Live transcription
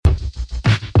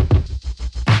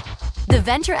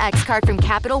Venture X card from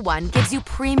Capital One gives you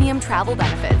premium travel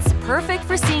benefits, perfect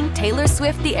for seeing Taylor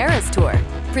Swift The Eras Tour.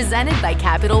 Presented by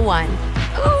Capital One.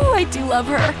 Ooh, I do love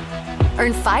her.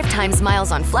 Earn 5 times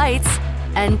miles on flights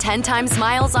and 10 times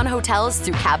miles on hotels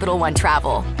through Capital One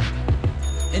Travel.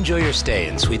 Enjoy your stay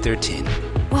in Suite 13.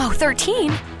 Whoa,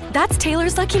 13? That's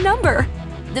Taylor's lucky number.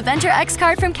 The Venture X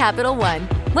card from Capital One.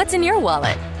 What's in your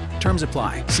wallet? Terms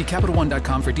apply. See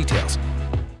CapitalOne.com for details.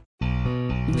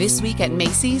 This week at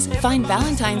Macy's, find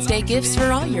Valentine's Day gifts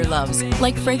for all your loves,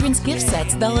 like fragrance gift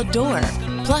sets they'll adore.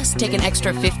 Plus, take an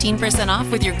extra 15% off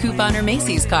with your coupon or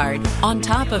Macy's card, on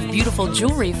top of beautiful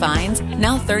jewelry finds,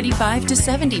 now 35 to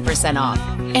 70% off,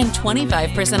 and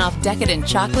 25% off decadent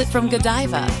chocolate from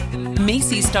Godiva.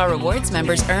 Macy's Star Rewards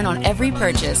members earn on every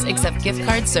purchase except gift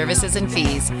card services and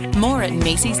fees. More at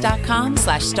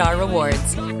Macys.com/Star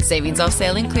Rewards. Savings off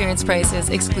sale and clearance prices.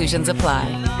 Exclusions apply.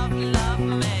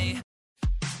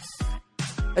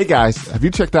 Hey guys, have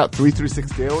you checked out 336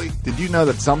 Daily? Did you know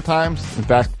that sometimes, in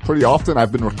fact pretty often,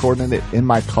 I've been recording it in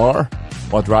my car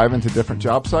while driving to different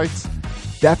job sites?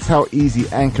 That's how easy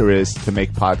Anchor is to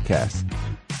make podcasts.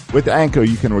 With Anchor,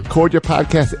 you can record your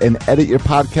podcast and edit your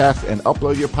podcast and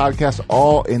upload your podcast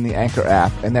all in the Anchor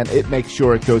app, and then it makes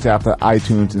sure it goes out to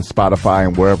iTunes and Spotify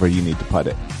and wherever you need to put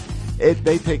it.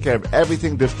 They take care of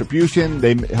everything distribution.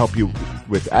 They help you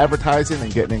with advertising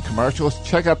and getting in commercials.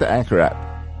 Check out the Anchor app.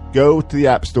 Go to the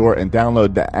App Store and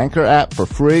download the Anchor app for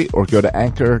free, or go to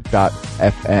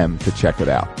anchor.fm to check it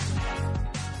out.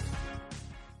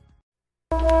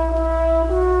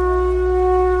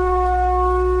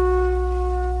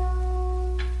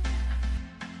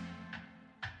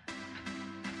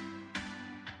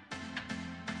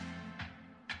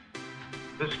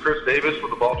 This is Chris Davis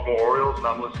with the Baltimore Orioles, and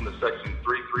I'm listening to Section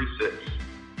 336.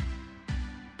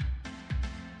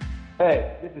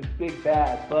 Hey, this is Big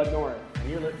Bad Bud Norris, and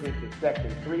you're listening to Section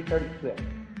 336.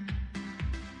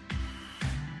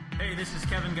 Hey, this is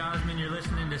Kevin Gosman. You're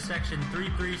listening to Section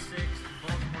 336,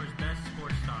 Baltimore's best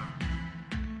sports talk.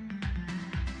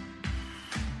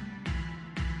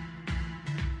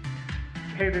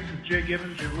 Hey, this is Jay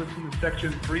Gibbons. You're listening to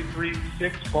Section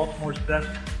 336, Baltimore's best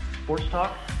sports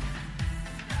talk.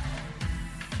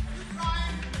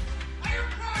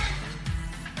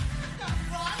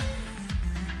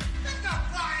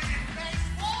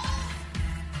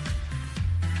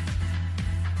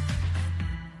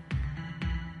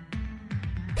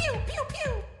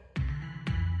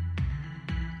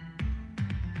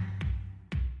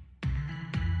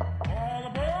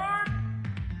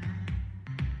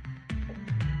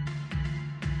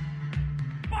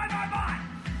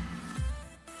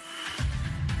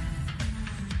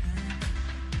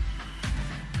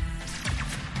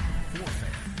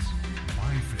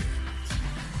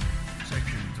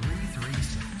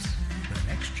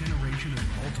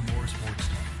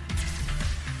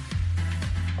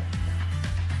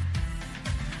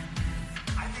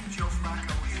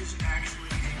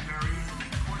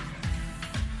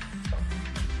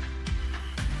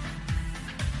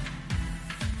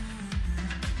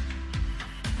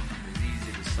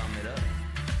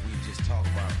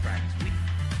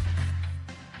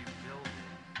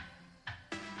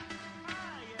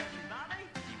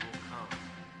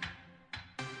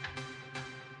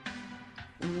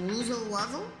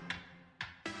 Wuzzle?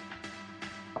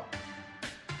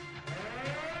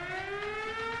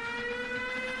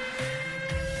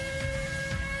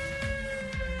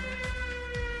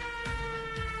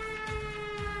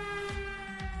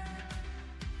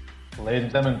 Ladies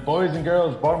and gentlemen, boys and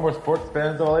girls, Baltimore sports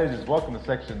fans of all ages, welcome to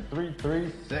Section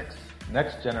 336,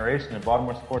 Next Generation of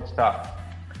Baltimore Sports Talk.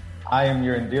 I am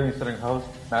your endearing Southern host,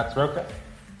 Matt Soroka,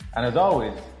 and as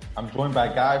always, I'm joined by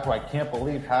a guy who I can't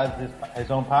believe has his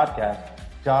own podcast,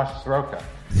 Josh Soroka.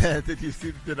 Yeah, did you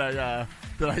see? Did I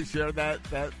share that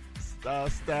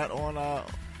stat on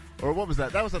or what was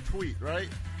that? That was a tweet, right?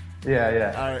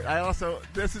 Yeah. All right. I also,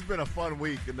 this has been a fun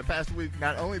week. In the past week,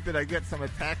 not only did I get some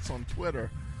attacks on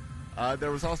Twitter, there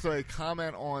was also a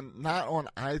comment not on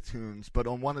iTunes, but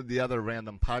on one of the other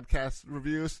random podcast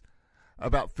reviews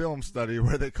about film study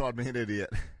where they called me an idiot.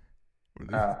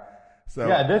 But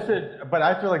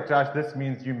I feel like, Josh, this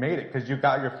means you made it because you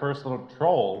got your first little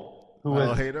troll who was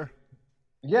a hater.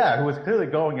 Yeah, who was clearly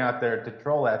going out there to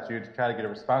troll at you to try to get a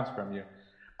response from you.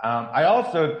 I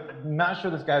also, not sure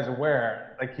this guy's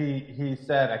aware, like he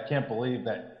said, I can't believe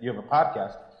that you have a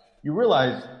podcast. You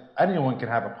realize anyone can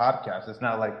have a podcast. It's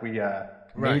not like we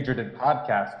majored in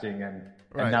podcasting and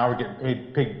now we're getting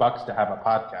paid big bucks to have a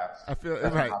podcast.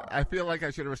 I feel like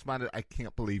I should have responded, I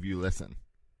can't believe you listen.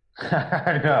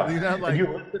 I know.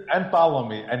 You listen and follow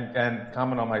me and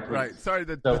comment on my tweets. Right. Sorry,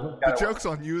 the joke's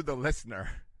on you, the listener.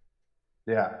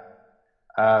 Yeah.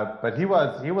 But he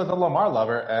was a Lamar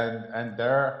lover, and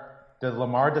the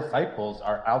Lamar disciples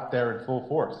are out there in full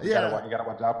force. You gotta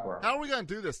watch out for them. How are we going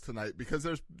to do this tonight? Because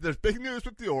there's big news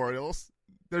with the Orioles.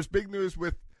 There's big news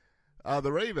with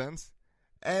the Ravens.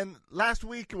 And last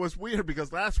week was weird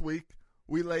because last week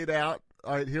we laid out,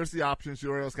 all right, here's the options. The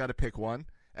Orioles got to pick one.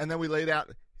 And then we laid out,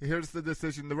 here's the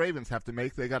decision the Ravens have to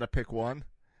make. They got to pick one.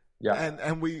 Yeah.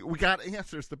 And we got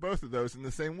answers to both of those in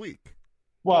the same week.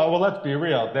 Well, let's be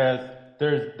real.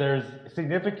 There's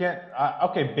significant,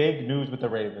 big news with the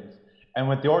Ravens. And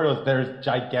with the Orioles, there's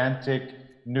gigantic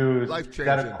news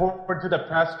that, according to the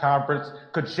press conference,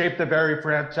 could shape the very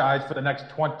franchise for the next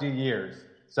 20 years.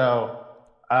 So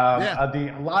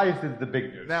the Elias is the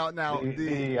big news. Now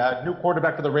the new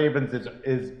quarterback for the Ravens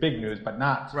is big news, but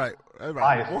not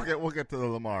Elias. We'll get to the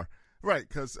Lamar. Right,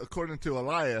 because according to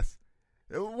Elias,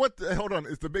 hold on,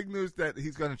 is the big news that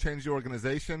he's going to change the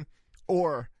organization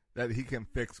or that he can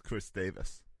fix Chris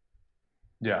Davis?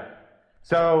 Yeah.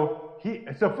 So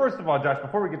first of all, Josh,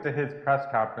 before we get to his press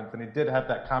conference, and he did have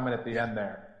that comment at the end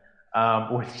there,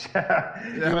 which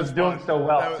he was doing so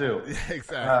well too. Yeah,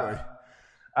 exactly.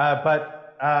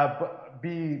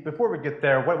 Before we get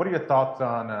there, what are your thoughts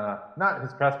on not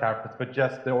his press conference, but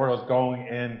just the Orioles going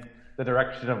in the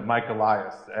direction of Mike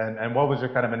Elias, and what was your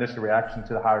kind of initial reaction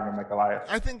to the hiring of Mike Elias?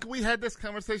 I think we had this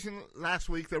conversation last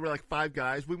week. There were like 5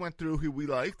 guys. We went through who we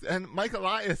liked, and Mike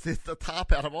Elias is the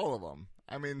top out of all of them.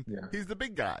 I mean, He's the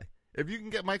big guy. If you can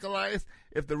get Mike Elias,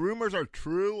 if the rumors are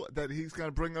true that he's going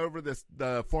to bring over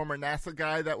the former NASA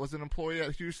guy that was an employee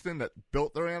at Houston that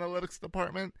built their analytics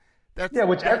department,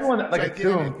 which everyone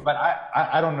assumed, but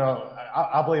I don't know.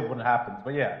 I'll believe when it happens,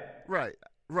 but yeah. Right.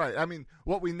 I mean,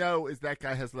 what we know is that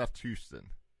guy has left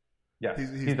Houston. Yeah,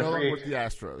 he's no longer with the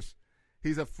Astros.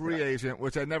 He's a free agent,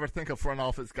 which I never think of front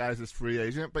office guys as free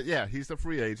agent, but yeah, he's a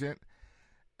free agent.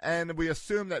 And we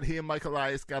assume that he and Mike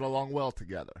Elias got along well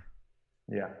together.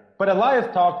 Yeah. But Elias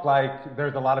talked like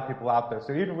there's a lot of people out there.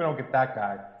 So even if we don't get that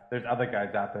guy, there's other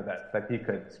guys out there that he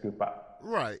could scoop up.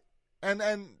 Right. And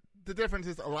the difference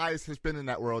is Elias has been in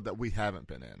that world that we haven't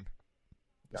been in.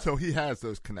 Yeah. So he has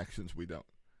those connections we don't.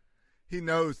 He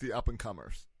knows the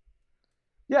up-and-comers.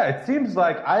 Yeah, it seems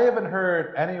like I haven't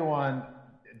heard anyone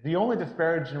 – the only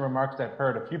disparaging remarks I've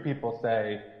heard, a few people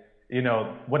say –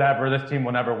 whatever, this team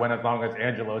will never win as long as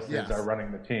Angelos are running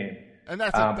the team. And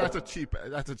that's a cheap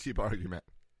argument.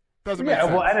 Doesn't make sense.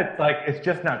 Well, and it's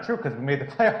just not true because we made the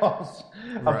playoffs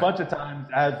a bunch of times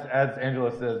as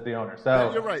Angelos is the owner.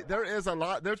 So you're right.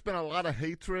 There's been a lot of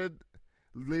hatred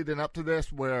leading up to this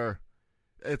where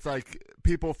it's like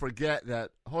people forget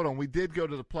that, hold on, we did go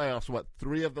to the playoffs,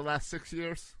 3 of the last 6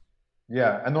 years?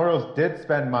 Yeah, and the Orioles did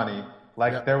spend money.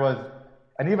 There was,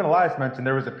 and even Elias mentioned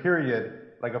there was a period,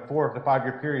 like a 4 to 5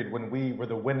 year period when we were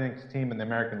the winningest team in the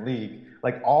American League.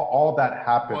 Like all that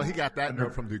happened. Well, he got that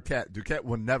note from Duquette. Duquette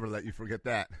will never let you forget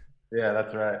that. Yeah,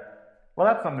 that's right. Well,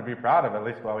 that's something to be proud of, at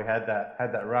least while we had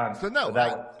that run. So no,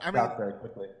 I mean, very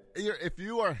quickly. If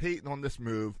you are hating on this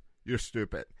move, you're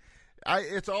stupid. I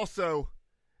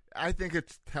think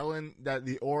it's telling that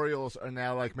the Orioles are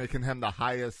now like making him the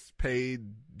highest paid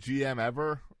GM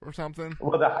ever or something.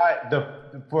 Well,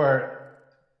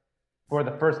 for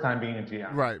the first time being a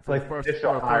GM, right? For the first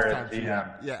time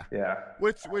GM, yeah.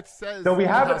 Which says so we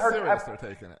haven't heard serious they're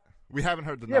taking it. We haven't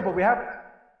heard the number. Yeah, but we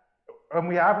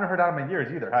haven't heard out of him in years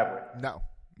either, have we?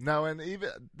 No, and even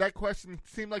that question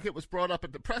seemed like it was brought up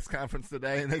at the press conference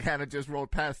today, and they kind of just rolled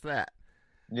past that.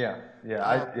 Yeah.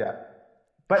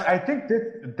 But I think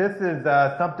this is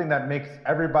something that makes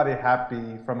everybody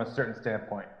happy from a certain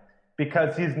standpoint,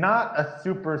 because he's not a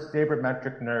super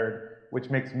sabermetric nerd, which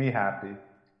makes me happy.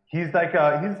 He's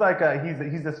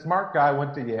a smart guy,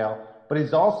 went to Yale, but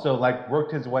he's also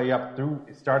worked his way up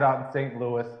started out in St.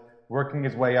 Louis, working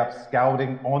his way up,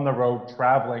 scouting on the road,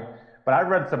 traveling. But I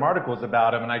read some articles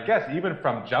about him, and I guess even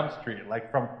from Jump Street,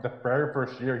 from the very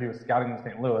first year he was scouting in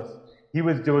St. Louis, he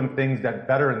was doing things that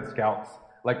veteran scouts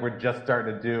were just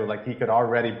starting to do. He could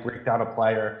already break down a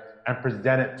player and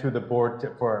present it to the board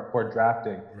for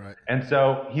drafting. Right. And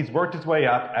so he's worked his way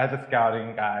up as a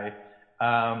scouting guy.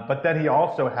 But then he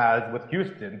also has, with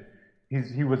Houston,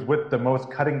 he was with the most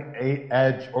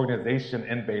cutting-edge organization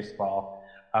in baseball,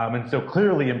 and so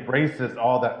clearly embraces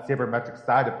all that sabermetric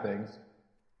side of things,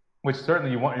 which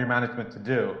certainly you want your management to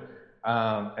do.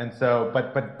 And so,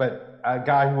 but a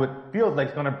guy who feels like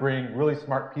he's going to bring really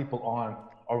smart people on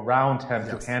around him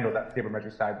to handle that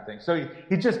sabermetric side of things. So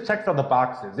he just checks all the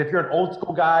boxes. If you're an old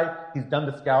school guy, he's done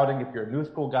the scouting. If you're a new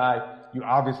school guy, you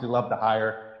obviously love the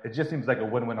hire. It just seems like a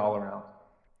win-win all around.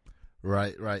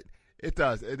 Right. It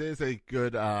does. It is a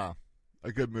good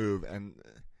move, and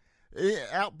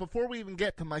Before we even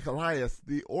get to Mike Elias,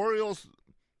 the Orioles,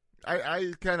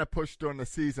 I kind of pushed during the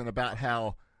season about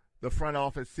how the front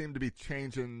office seemed to be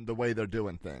changing the way they're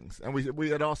doing things. And we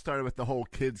had all started with the whole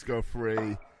Kids Go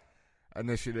Free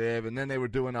initiative, and then they were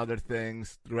doing other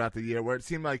things throughout the year where it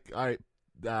seemed like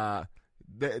the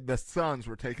Suns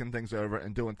were taking things over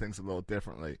and doing things a little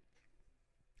differently.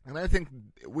 And I think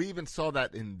we even saw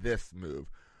that in this move,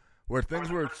 where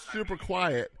things were super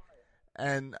quiet,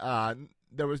 and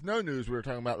there was no news we were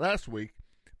talking about last week,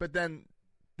 but then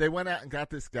they went out and got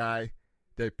this guy.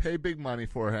 They pay big money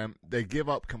for him. They give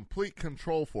up complete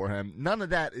control for him. None of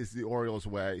that is the Orioles'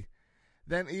 way.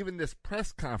 Then even this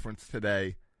press conference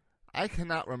today, I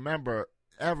cannot remember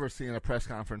ever seeing a press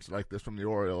conference like this from the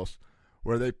Orioles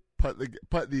where they put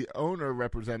the owner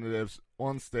representatives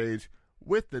on stage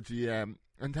with the GM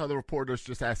and tell the reporters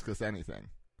just ask us anything.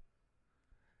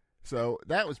 So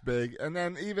that was big. And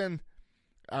then even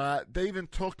they even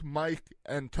took Mike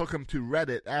and took him to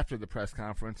Reddit after the press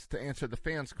conference to answer the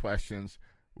fans' questions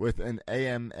with an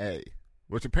AMA,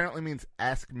 which apparently means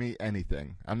ask me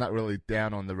anything. I'm not really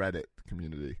down on the Reddit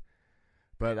community.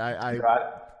 But I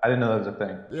didn't know that was a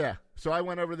thing. Yeah. So I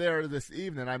went over there this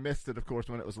evening. I missed it, of course,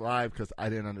 when it was live because I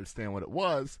didn't understand what it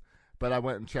was. But I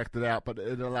went and checked it out. But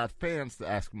it allowed fans to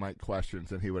ask Mike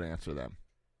questions, and he would answer them.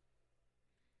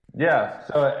 Yeah.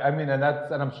 So, I mean, and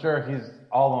I'm sure he's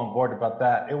all on board about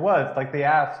that. It was like they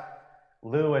asked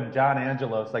Lou and John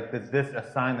Angelos, like, is this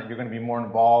a sign that you're going to be more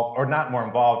involved, or not more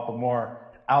involved, but more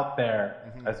out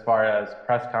there as far as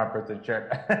press conference and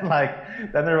share?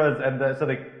 Like, then there was, so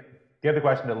they gave the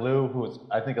question to Lou, who was,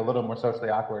 I think, a little more socially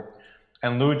awkward.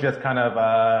 And Lou just kind of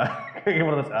gave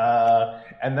one of those,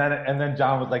 and then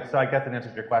John was like, so I guess that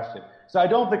answers your question. So I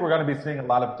don't think we're going to be seeing a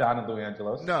lot of John and Lou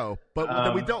Angelos. No,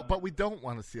 but we don't. But we don't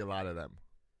want to see a lot of them.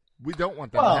 We don't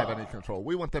want them to have any control.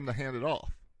 We want them to hand it off.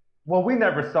 Well, we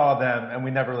never saw them, and we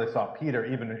never really saw Peter,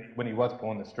 even when he was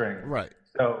pulling the strings. Right.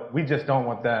 So we just don't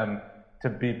want them to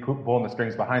be pulling the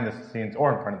strings behind the scenes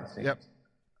or in front of the scenes. Yep.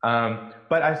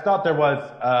 But I thought there was,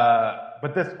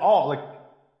 but this all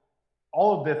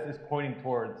of this is pointing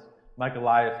towards Mike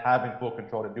Elias having full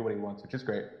control to do what he wants, which is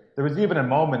great. There was even a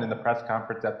moment in the press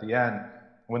conference at the end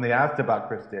when they asked about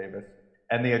Chris Davis,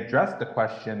 and they addressed the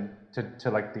question to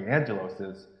like the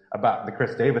Angeloses about the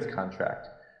Chris Davis contract,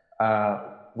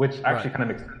 which actually kind of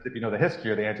makes sense if you know the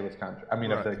history of the Angelos contract. I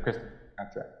mean, of the Chris Davis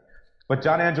contract. But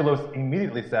John Angelos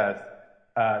immediately says,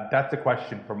 that's a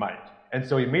question for Mike. And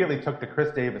so he immediately took the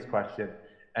Chris Davis question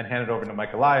and handed it over to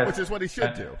Mike Elias. Which is what he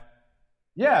should do.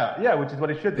 Yeah, which is what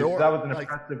he should do. So that was an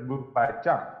impressive move by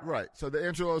John. Right. So the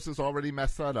Angelos has already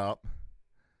messed that up.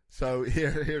 So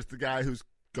here's the guy who's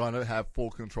going to have full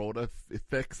control to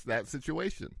fix that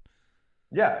situation.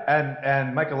 Yeah,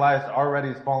 and Mike Elias already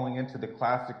is falling into the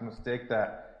classic mistake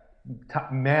that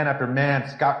man after man,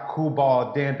 Scott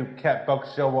Kubal, Dan Duquette, Buck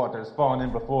Showalter has fallen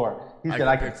in before. He said,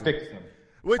 I can fix them.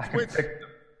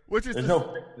 Which is no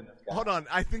fixing this guy. Hold on.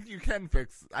 I think you can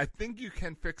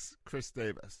fix Chris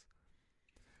Davis.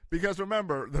 Because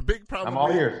remember, the big problem. I'm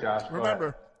all ears, Josh.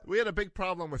 Remember, we had a big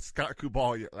problem with Scott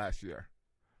Kubal last year.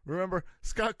 Remember,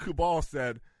 Scott Kubal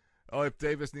said, "Oh, if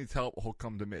Davis needs help, he'll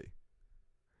come to me."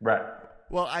 Right.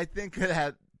 Well, I think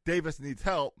that Davis needs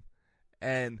help,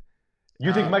 and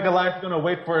you think Mike Elias is going to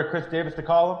wait for Chris Davis to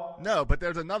call him? No, but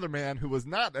there's another man who was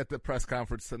not at the press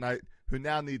conference tonight who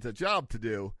now needs a job to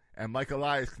do, and Mike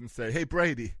Elias can say, "Hey,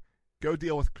 Brady, go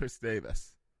deal with Chris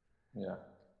Davis." Yeah.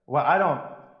 Well, I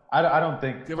don't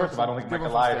think. First of all, I don't think Mike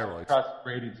Elias trusts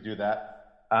Brady to do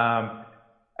that.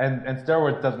 And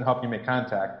steroids doesn't help you make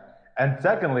contact. And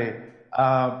secondly,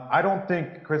 I don't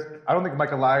think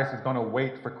Mike Elias is going to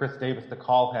wait for Chris Davis to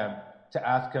call him to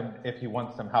ask him if he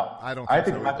wants some help. I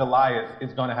think Mike Elias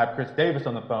is going to have Chris Davis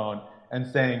on the phone and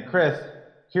saying, "Chris,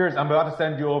 I'm about to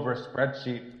send you over a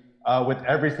spreadsheet with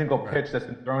every single pitch that's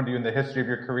been thrown to you in the history of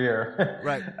your career."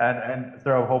 Right. and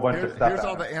throw a whole bunch of stuff. Here's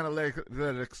all the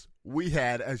analytics we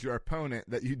had as your opponent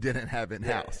that you didn't have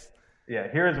in-house. Yeah,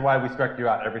 here's why we struck you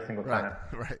out every single time.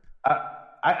 Right.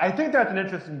 I think that's an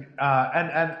interesting,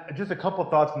 and just a couple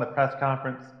thoughts on the press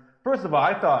conference. First of all,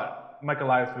 I thought Mike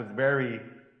Elias was very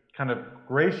kind of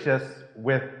gracious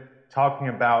with talking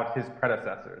about his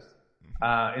predecessors.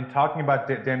 In talking about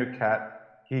Dan Duquette,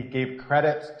 he gave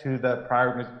credit to the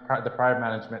prior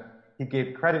management. He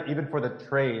gave credit even for the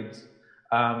trades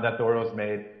that the Orioles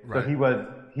made. Right. So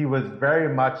he was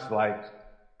very much like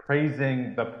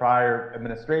praising the prior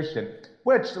administration,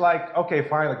 which okay,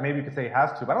 fine, maybe you could say he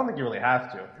has to, but I don't think he really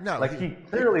has to. No, he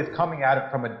clearly is coming at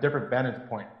it from a different vantage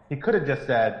point. He could have just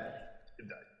said,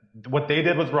 what they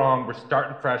did was wrong. We're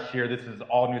starting fresh here. This is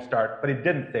all new start. But he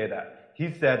didn't say that.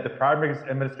 he said the prior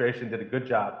administration did a good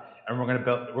job, and we're going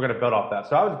to build off that.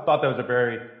 So I thought that was a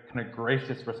very kind of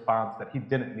gracious response that he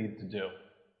didn't need to do.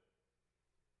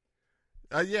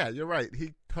 Yeah, you're right.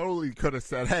 He totally could have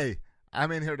said, "Hey,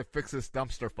 I'm in here to fix this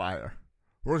dumpster fire.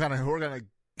 We're gonna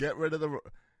get rid of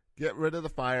the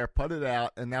fire, put it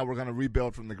out, and now we're gonna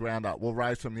rebuild from the ground up. We'll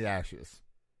rise from the ashes."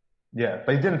 Yeah,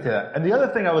 but he didn't say that. And the other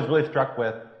thing I was really struck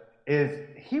with is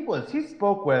he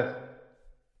spoke with,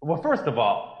 well, first of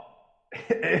all,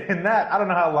 in that, I don't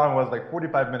know how long it was, like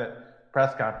 45-minute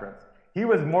press conference, he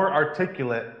was more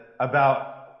articulate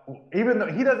about, even though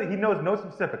he knows no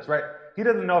specifics, right? He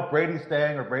doesn't know if Brady's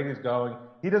staying or Brady's going.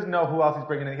 He doesn't know who else he's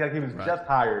bringing in. He was just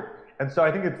hired. And so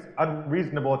I think it's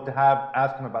unreasonable to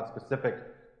ask him about specific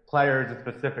players and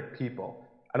specific people.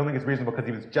 I don't think it's reasonable because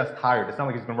he was just hired. It's not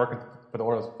like he's been working for the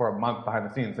Orioles for a month behind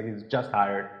the scenes. Like he's just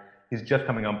hired. He's just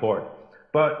coming on board.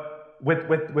 But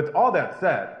with all that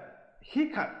said,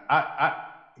 he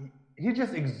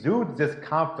just exudes this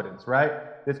confidence, right?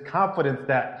 This confidence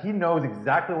that he knows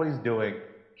exactly what he's doing.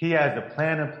 He has a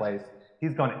plan in place.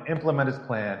 He's going to implement his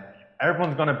plan.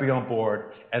 Everyone's going to be on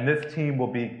board, and this team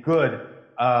will be good.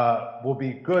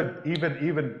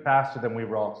 Even faster than we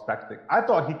were all expecting. I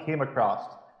thought he came across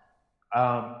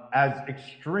as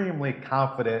extremely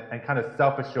confident and kind of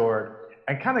self-assured,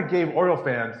 and kind of gave Oriole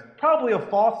fans probably a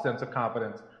false sense of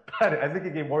confidence. But I think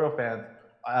he gave Oriole fans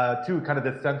too kind of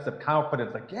this sense of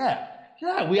confidence, like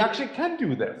yeah, we actually can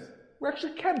do this. We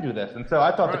actually can do this. And so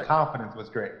I thought the confidence was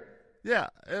great. Yeah,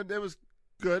 and it was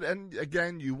good. And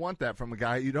again, you want that from a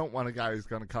guy. You don't want a guy who's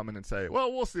going to come in and say,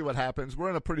 well, we'll see what happens. We're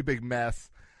in a pretty big mess.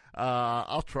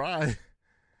 I'll try.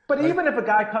 But even if a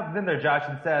guy comes in there, Josh,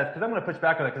 and says, because I'm going to push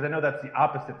back on that because I know that's the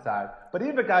opposite side. But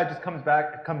even if a guy just comes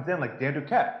in like Dan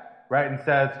Duquette, right, and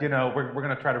says, we're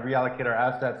going to try to reallocate our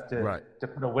assets to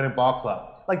put a winning ball club.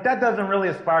 Like that doesn't really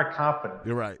inspire confidence.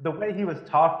 You're right. The way he was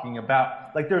talking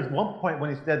about, like there's one point when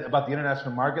he said about the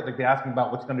international market, like they asked him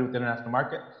about what's going to do with the international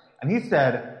market. And he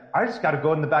said, I just got to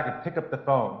go in the back and pick up the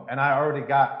phone. And I already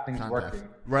got things working.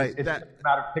 Right. It's just a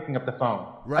matter of picking up the phone.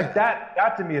 Right. Like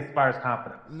that to me inspires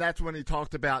confidence. And that's when he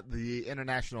talked about the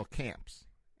international camps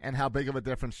and how big of a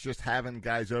difference just having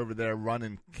guys over there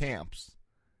running camps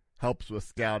helps with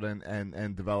scouting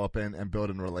and developing and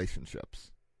building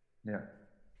relationships. Yeah.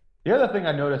 The other thing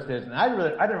I noticed is, and I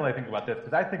didn't really think about this,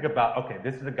 because I think about, okay,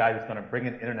 this is a guy who's going to bring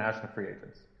in international free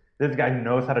agents. This is a guy who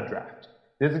knows how to draft.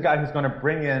 This is a guy who's going to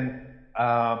bring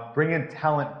in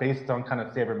talent based on kind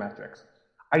of sabermetrics.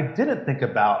 I didn't think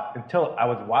about, until I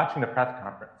was watching the press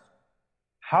conference,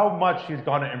 how much he's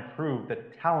going to improve the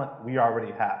talent we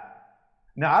already have.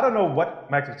 Now, I don't know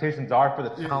what my expectations are for the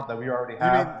talent that we already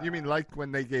have. You mean like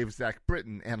when they gave Zach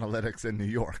Britton analytics in New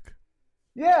York?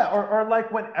 Yeah, or like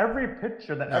when every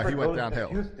pitcher that ever goes to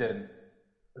Houston,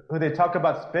 who they talk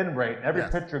about spin rate, every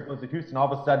pitcher goes to Houston,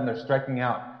 all of a sudden they're striking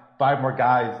out 5 more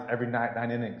guys every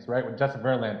 9 innings, right? With Justin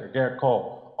Verlander, Garrett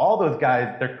Cole, all those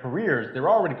guys, their careers, they were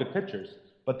already good pitchers,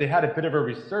 but they had a bit of a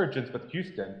resurgence with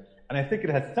Houston. And I think it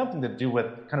has something to do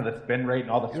with kind of the spin rate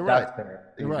and all the stats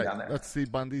there. You're right. Let's see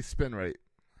Bundy's spin rate.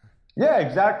 Yeah,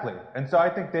 exactly. And so I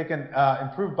think they can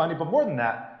improve Bundy, but more than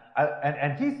that,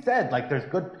 and he said, like, there's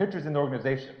good pitchers in the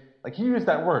organization. Like, he used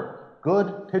that word,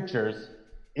 good pitchers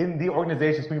in the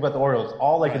organization, speaking about the Orioles,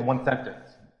 all like in one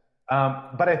sentence.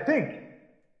 But I think,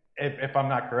 if I'm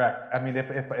not correct, I mean, if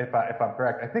I'm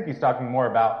correct, I think he's talking more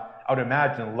about, I would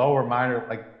imagine, lower minor,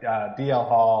 like DL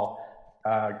Hall,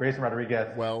 Grayson Rodriguez,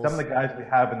 some of the guys we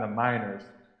have in the minors,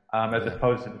 as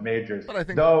opposed to the majors. But I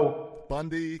think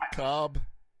Bundy, Cobb.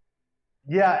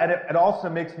 Yeah, and it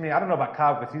also makes me, I don't know about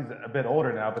Cobb because he's a bit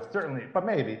older now, but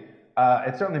maybe.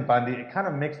 It's certainly Bundy. It kind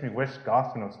of makes me wish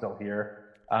Gossman was still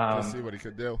here. To see what he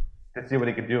could do. To see what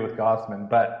he could do with Gossman.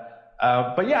 But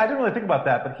yeah, I didn't really think about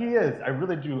that. But he is, I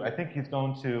really do. I think he's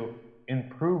going to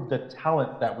improve the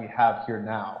talent that we have here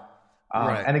now.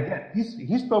 Right. And again,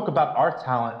 he spoke about our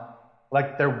talent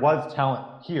like there was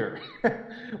talent here.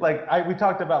 We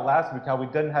talked about last week how we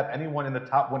didn't have anyone in the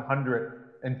top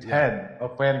 110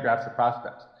 of Fangraphs or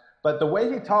prospects. But the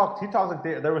way he talked like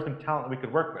there was some talent that we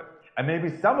could work with. And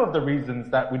maybe some of the reasons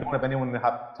that we don't have anyone in the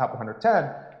top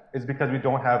 110 is because we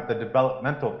don't have the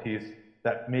developmental piece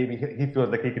that maybe he feels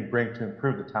like he can bring to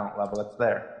improve the talent level that's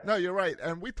there. No, you're right.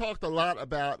 And we talked a lot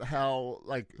about how,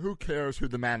 like, who cares who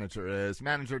the manager is?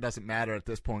 Manager doesn't matter at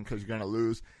this point because you're going to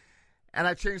lose. And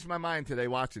I changed my mind today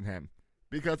watching him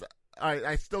because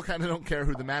I still kind of don't care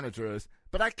who the manager is,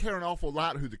 but I care an awful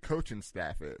lot who the coaching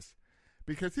staff is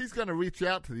because he's going to reach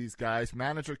out to these guys,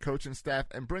 manager, coaching staff,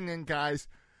 and bring in guys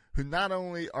who not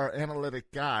only are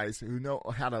analytic guys who know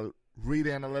how to read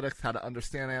analytics, how to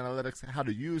understand analytics, how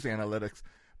to use analytics,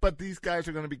 But these guys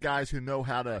are going to be guys who know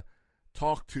how to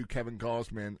talk to Kevin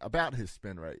Gausman about his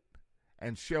spin rate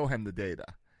and show him the data.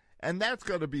 And that's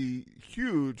going to be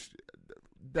huge,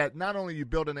 that not only you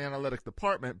build an analytic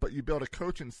department, but you build a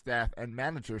coaching staff and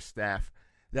manager staff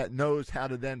that knows how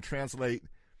to then translate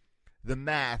the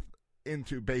math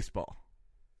into baseball.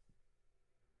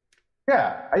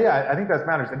 Yeah, I think that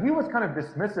matters. And he was kind of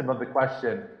dismissive of the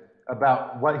question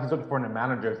about what he's looking for in the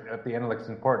managers if the analytics is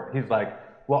important. He's like,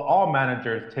 well, all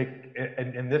managers take,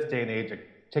 in this day and age,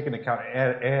 take into account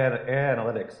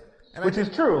analytics, and which is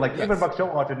true. Like, yes. Even Buck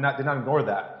Showalter did not ignore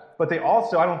that. But they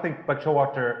also, I don't think Buck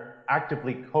Showalter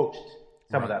actively coached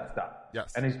some of that stuff.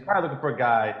 Yes. And he's probably looking for a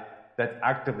guy that's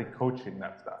actively coaching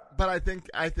that stuff. But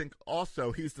I think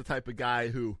also he's the type of guy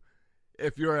who,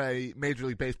 if you're a Major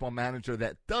League Baseball manager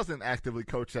that doesn't actively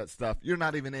coach that stuff, you're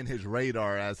not even in his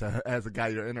radar as a guy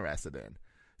you're interested in.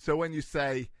 So when you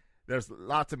say there's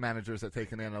lots of managers that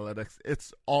take in analytics,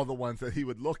 it's all the ones that he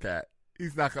would look at.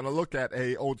 He's not going to look at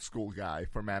a old school guy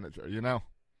for manager, you know?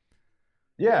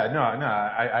 Yeah, no,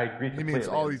 I agree completely. He means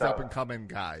all these up-and-coming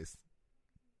guys,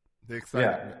 the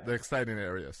exciting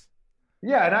areas.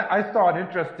 Yeah, and I saw an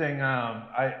interesting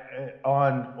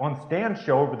on Stan's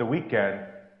show over the weekend,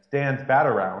 Stan's Bat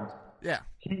Around. Yeah.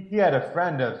 He had a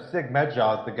friend of Sig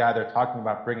Medjaw's, the guy they're talking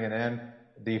about bringing in,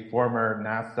 the former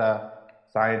NASA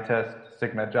scientist,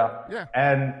 Sig Medjaw. Yeah.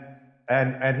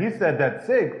 And he said that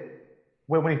Sig,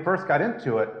 when he first got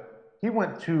into it, he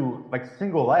went to like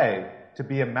single A to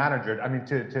be a manager. I mean,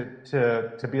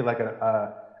 to be like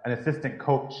an assistant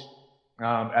coach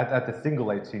at the single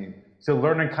A team. So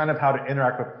learning kind of how to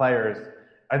interact with players.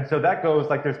 And so that goes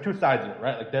like, there's two sides of it,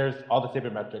 right? Like there's all the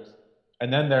sabermetrics.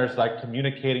 And then there's like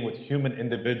communicating with human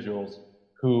individuals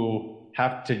who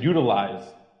have to utilize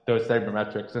those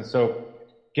sabermetrics. And so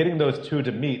getting those two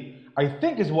to meet, I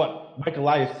think, is what Mike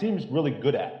Elias seems really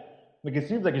good at. Like it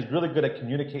seems like he's really good at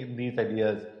communicating these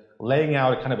ideas, laying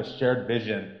out a kind of a shared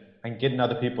vision and getting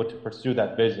other people to pursue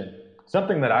that vision.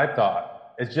 Something that I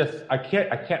thought is just, I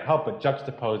can't help but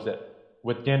juxtapose it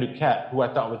with Dan Duquette, who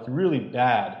I thought was really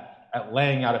bad at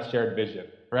laying out a shared vision,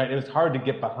 right? It was hard to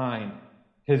get behind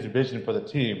his vision for the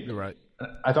team. You're right.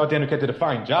 I thought Dan Duquette did a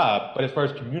fine job, but as far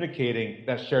as communicating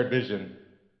that shared vision,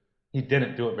 he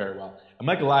didn't do it very well. And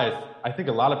Mike Elias, I think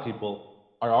a lot of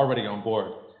people are already on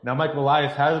board. Now, Mike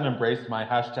Elias hasn't embraced my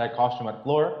hashtag caution wet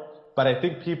floor, but I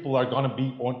think people are going to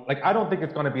be on, like, I don't think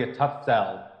it's going to be a tough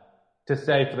sell to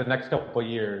say for the next couple of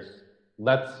years,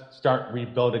 let's start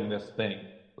rebuilding this thing.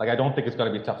 Like, I don't think it's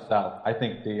going to be a tough sell. I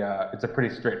think it's a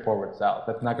pretty straightforward sell.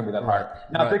 That's not going to be that hard.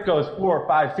 Now, if it goes 4,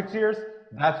 5, 6 years,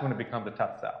 that's when it becomes a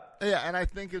tough sell. Yeah, and I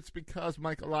think it's because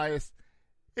Mike Elias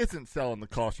isn't selling the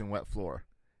caution wet floor.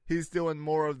 He's doing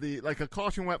more of the, like a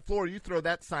caution wet floor, you throw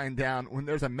that sign down when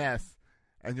there's a mess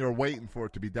and you're waiting for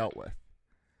it to be dealt with.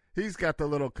 He's got the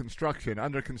little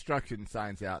under construction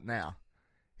signs out now.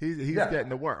 He's getting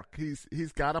to work.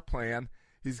 He's got a plan.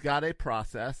 He's got a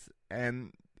process,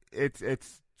 and it's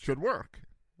should work.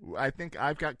 I think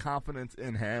I've got confidence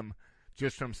in him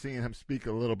just from seeing him speak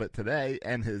a little bit today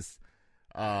and his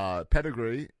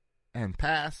pedigree and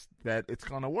past that it's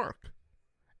going to work.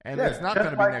 And it's not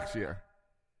going to be next year.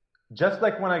 Just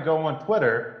like when I go on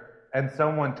Twitter and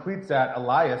someone tweets at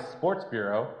Elias Sports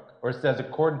Bureau or says,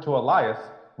 according to Elias,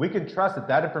 we can trust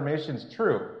that information is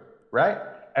true, right?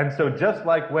 And so just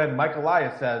like when Mike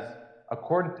Elias says,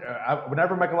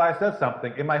 whenever Mike Elias says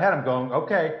something, in my head I'm going,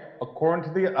 okay, according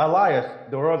to the Elias,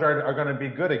 the Orioles are going to be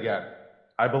good again.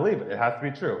 I believe it. It has to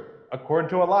be true. According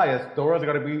to Elias, the Orioles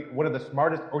are going to be one of the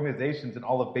smartest organizations in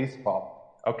all of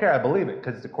baseball. Okay, I believe it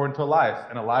because it's according to Elias,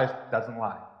 and Elias doesn't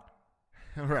lie.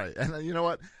 Right. And you know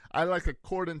what? I like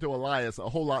according to Elias a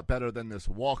whole lot better than this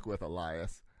walk with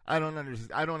Elias. I don't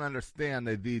understand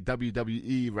the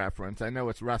WWE reference. I know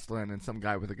it's wrestling and some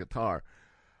guy with a guitar.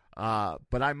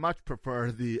 But I much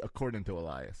prefer the according to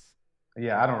Elias.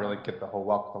 Yeah, I don't really get the whole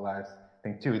walk with Elias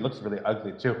thing, too. He looks really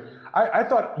ugly, too. I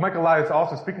thought Mike Elias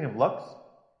also, speaking of looks,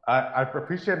 I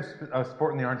appreciate him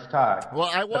sporting the orange tie.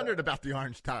 Well, I wondered about the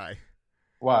orange tie.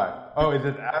 Why? Oh, is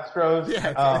it Astros?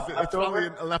 Yeah, it's probably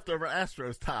a leftover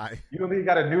Astros tie. You think he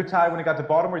got a new tie when he got to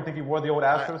Baltimore? You think he wore the old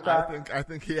Astros tie? I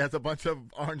think he has a bunch of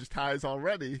orange ties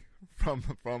already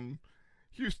from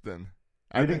Houston.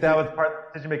 You think that was part of the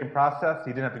decision-making process?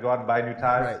 He didn't have to go out and buy new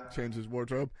ties? Right, change his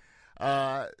wardrobe.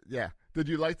 Yeah. Did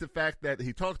you like the fact that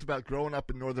he talked about growing up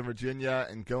in Northern Virginia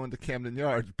and going to Camden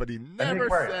Yards, but he never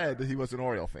said that he was an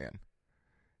Oriole fan?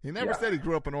 He never said he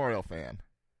grew up an Oriole fan.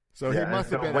 So he must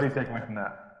have been. What do you take away from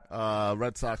that?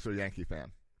 Red Sox or Yankee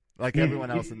fan, like everyone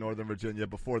else in Northern Virginia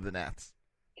before the Nats.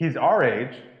 He's our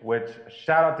age, which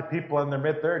shout out to people in their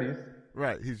mid-30s.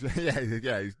 Right. He's mid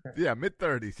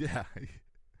 30s. Yeah.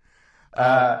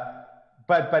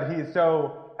 But he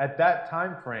so at that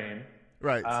time frame,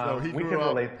 right. So he we grew can up,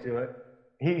 relate to it.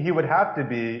 He would have to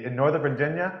be in Northern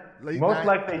Virginia, most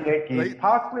likely Yankees, late,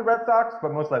 possibly Red Sox,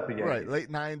 but most likely Yankees. Right,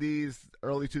 late 90s,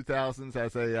 early 2000s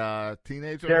as a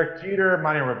teenager. Derek Jeter,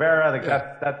 Manny Rivera,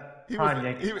 that's prime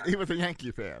Yankee. He was a Yankee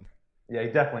fan. Yeah, he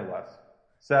definitely was.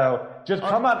 So just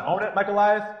come out and own it, Mike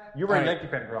Elias. You were a Yankee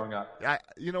fan growing up.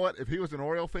 You know what? If he was an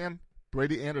Oriole fan,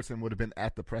 Brady Anderson would have been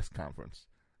at the press conference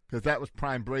because that was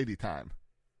prime Brady time.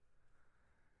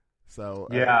 So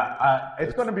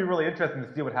it's going to be really interesting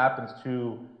to see what happens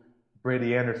to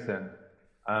Brady Anderson.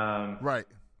 Right,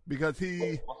 because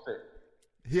he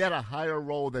had a higher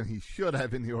role than he should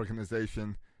have in the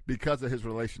organization because of his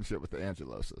relationship with the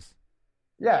Angeloses.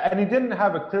 Yeah, and he didn't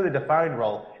have a clearly defined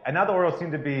role. And now the Orioles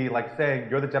seem to be like saying,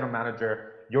 you're the general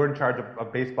manager, you're in charge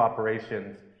of baseball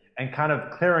operations, and kind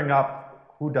of clearing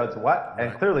up who does what. Right.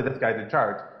 And clearly this guy's in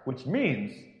charge, which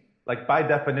means, like by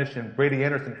definition, Brady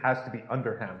Anderson has to be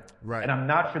under him. Right. And I'm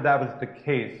not sure that was the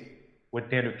case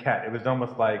with Dan Duquette. It was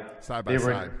almost like side by they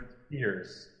were side. in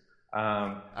peers.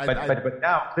 But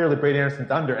now clearly Brady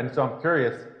Anderson's under, and so I'm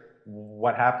curious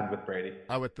what happened with Brady.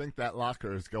 I would think that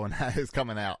locker is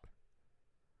coming out.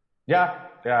 Yeah,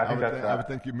 I would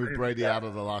think you move Brady out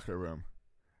of the locker room.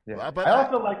 Yeah. But I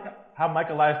also like how Mike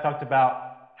Elias talked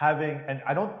about having, and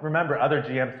I don't remember other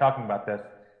GMs talking about this,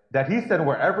 that he said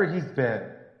wherever he's been,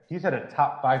 he's had a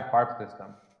top 5 farm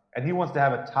system, and he wants to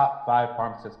have a top 5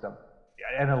 farm system,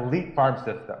 an elite farm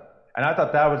system. And I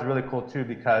thought that was really cool too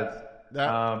because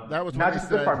that was not just a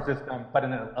good farm system, but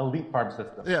an elite farm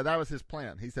system. Yeah, that was his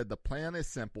plan. He said the plan is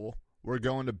simple. We're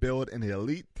going to build an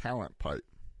elite talent pipe.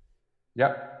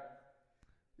 Yep.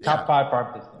 Top 5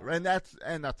 farm system.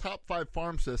 And a top 5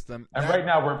 farm system. And right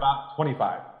now we're about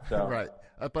 25. So. Right.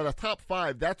 But a top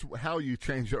 5, that's how you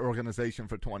change your organization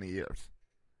for 20 years,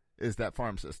 is that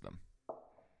farm system.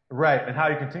 Right. And how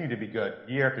you continue to be good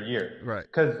year after year. Right.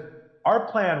 Because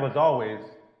our plan was always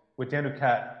with Dan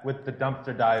Duquette, with the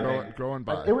dumpster diving. Growing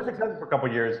by. It was successful for a couple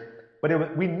of years,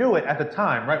 but we knew it at the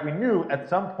time, right? We knew at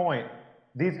some point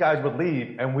these guys would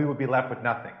leave and we would be left with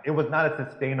nothing. It was not a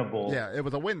sustainable it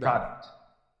was a window. Product.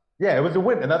 Yeah, it was a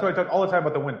window, and that's why I talk all the time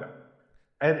about the window.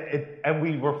 And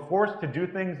we were forced to do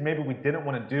things maybe we didn't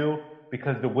want to do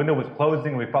because the window was closing,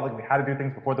 and we felt like we had to do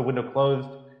things before the window closed.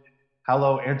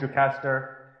 Hello, Andrew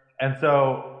Castor. And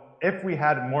so if we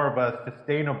had more of a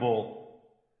sustainable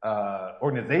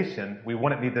organization, we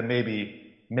wouldn't need to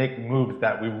maybe make moves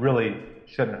that we really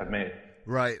shouldn't have made.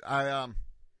 Right.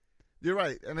 You're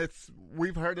right, and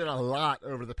we've heard it a lot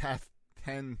over the past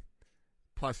 10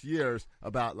 plus years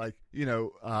about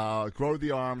grow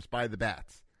the arms by the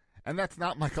bats, and that's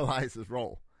not Mike Elias's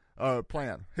role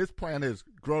plan. His plan is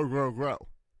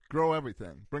grow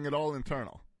everything, bring it all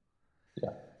internal. Yeah,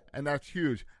 and that's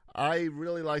huge. I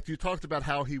really liked you talked about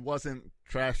how he wasn't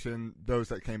trashing those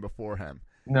that came before him.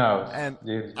 No, and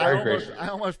I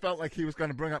almost felt like he was going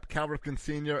to bring up Cal Ripken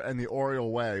Sr. and the Oriole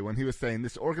way when he was saying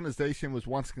this organization was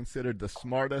once considered the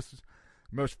smartest,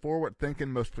 most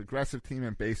forward-thinking, most progressive team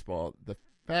in baseball. The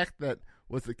fact that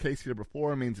was the case here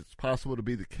before means it's possible to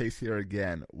be the case here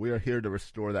again. We are here to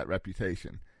restore that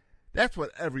reputation. That's what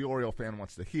every Oriole fan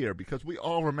wants to hear because we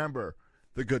all remember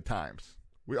the good times.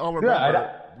 We all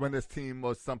remember when this team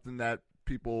was something that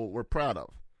people were proud of.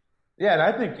 Yeah, and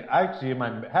I think actually in my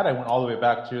head I went all the way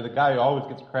back to the guy who always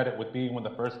gets credit with being one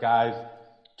of the first guys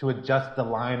to adjust the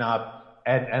lineup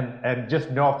and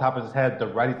just know off the top of his head the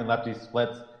righties and lefties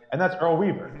splits. And that's Earl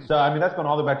Weaver. So, I mean, that's going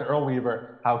all the way back to Earl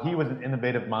Weaver, how he was an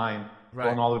innovative mind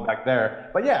going all the way back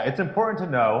there. But yeah, it's important to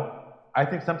know, I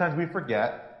think sometimes we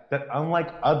forget that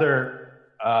unlike other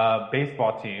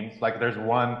baseball teams, like there's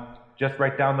one just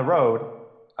right down the road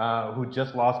who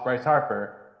just lost Bryce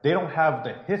Harper, they don't have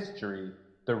the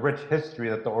rich history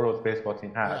that the Orioles baseball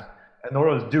team has. Yeah. And the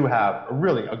Orioles do have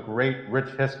a great,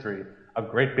 rich history of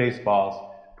great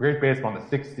baseball in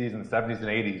the 60s and 70s and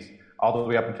 80s. All the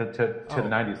way up into the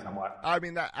 90s somewhat. I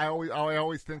mean, I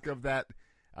always think of that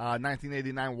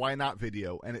 1989 Why Not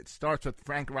video, and it starts with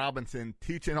Frank Robinson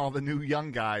teaching all the new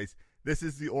young guys, this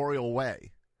is the Oriole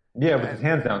way. Yeah, with his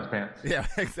hands down his pants. Yeah,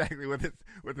 exactly,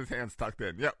 with his hands tucked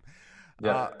in. Yep.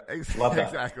 Yeah, love that.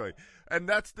 Exactly. And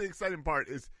that's the exciting part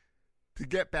is to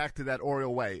get back to that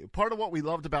Oriole way. Part of what we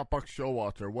loved about Buck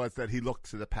Showalter was that he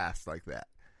looked to the past like that.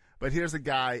 But here's a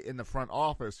guy in the front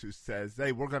office who says,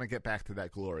 hey, we're going to get back to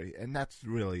that glory. And that's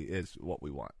really is what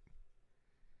we want.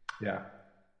 Yeah.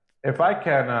 If I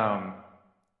can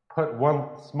put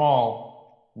one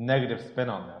small negative spin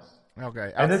on this.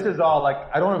 Okay. And this is all like,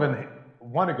 I don't even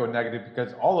want to go negative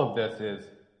because all of this is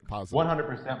positive.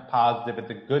 100% positive.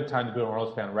 It's a good time to be an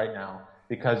Orioles fan right now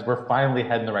because we're finally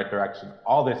heading the right direction.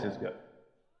 All this is good.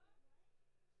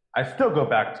 I still go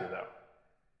back to, though,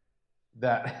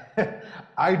 that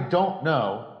I don't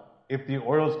know if the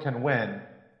Orioles can win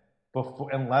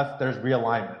unless there's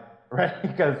realignment, right?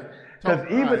 Because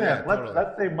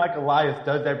let's say Mike Elias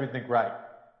does everything right.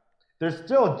 There's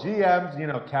still GMs,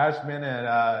 Cashman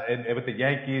and with the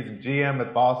Yankees and GM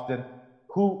at Boston,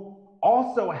 who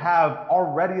also have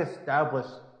already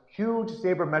established huge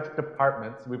sabermetric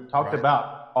departments. We've talked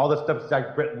about all the stuff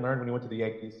Zach Britton learned when he went to the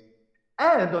Yankees.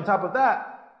 And on top of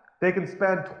that, they can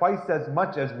spend twice as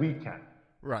much as we can.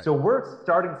 Right. So we're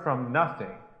starting from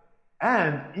nothing.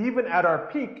 And even at our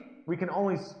peak, we can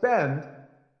only spend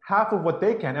half of what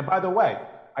they can. And by the way,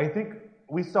 I think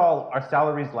we saw our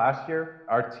salaries last year,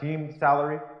 our team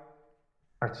salary,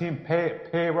 our team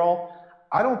payroll.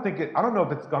 I don't know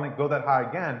if it's going to go that high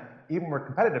again, even more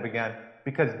competitive again,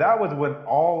 because that was when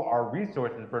all our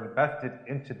resources were invested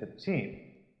into the team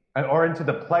or into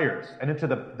the players and into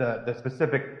the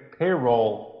specific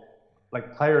payroll,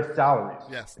 like player salaries.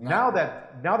 Yes. Now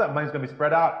that money's going to be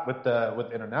spread out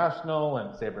with international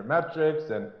and sabermetrics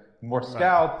and more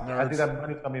scouts, I think that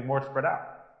money's going to be more spread out.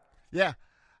 Yeah.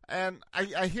 And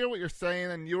I hear what you're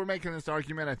saying, and you were making this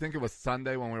argument. I think it was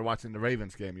Sunday when we were watching the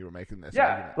Ravens game. You were making this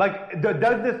argument. Like,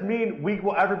 does this mean we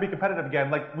will ever be competitive again?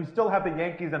 Like, we still have the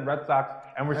Yankees and Red Sox,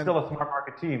 and we're still a smart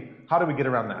market team. How do we get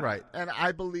around that? Right. And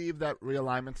I believe that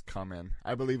realignment's coming.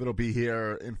 I believe it'll be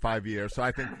here in 5 years. So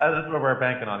I think that's what we're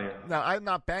banking on here. No, I'm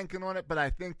not banking on it, but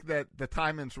I think that the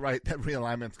timing's right that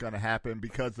realignment's going to happen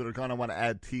because they're going to want to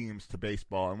add teams to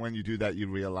baseball, and when you do that, you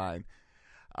realign.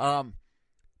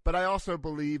 But I also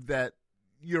believe that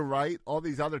you're right. All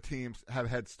these other teams have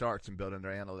head starts in building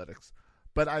their analytics.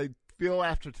 But I feel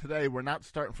after today, we're not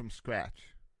starting from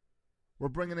scratch. We're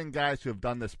bringing in guys who have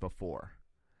done this before.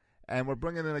 And we're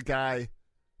bringing in a guy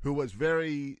who was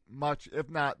very much, if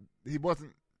not, he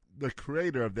wasn't the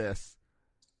creator of this,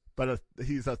 but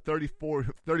he's a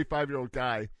 35-year-old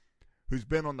guy who's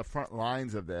been on the front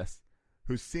lines of this,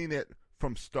 who's seen it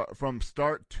from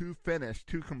start to finish,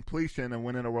 to completion, and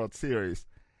winning a World Series.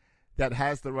 That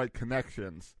has the right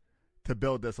connections to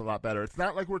build this a lot better. It's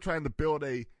not like we're trying to build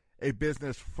a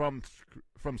business from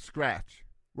scratch.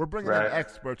 We're bringing in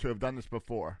experts who have done this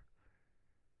before.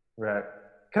 Right.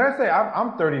 Can I say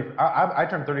I'm 30? I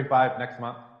turn 35 next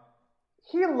month.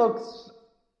 He looks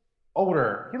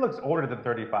older. He looks older than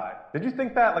 35. Did you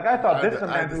think that? Like I thought this is a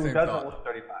man who doesn't look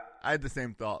 35. I had the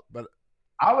same thought, but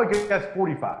I would guess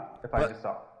 45 if I just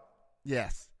saw.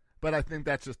 Yes, but I think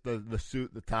that's just the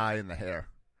suit, the tie, and the hair.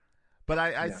 But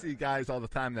I see guys all the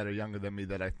time that are younger than me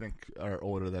that I think are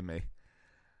older than me.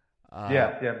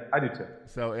 Yeah, I do too.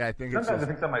 So I think sometimes I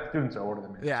think some of my students are older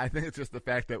than me. Yeah, I think it's just the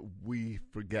fact that we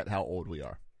forget how old we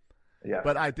are. Yeah.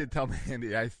 But I did tell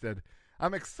Mandy, I said,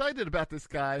 I'm excited about this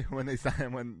guy when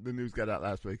the news got out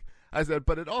last week. I said,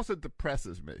 but it also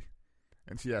depresses me.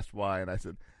 And she asked why, and I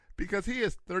said, because he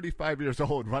is 35 years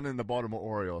old running the Baltimore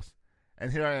Orioles,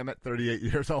 and here I am at 38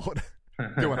 years old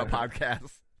doing a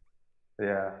podcast.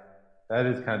 Yeah. That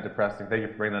is kind of depressing. Thank you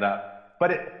for bringing that up.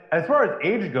 But as far as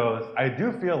age goes, I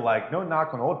do feel like, no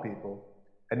knock on old people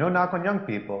and no knock on young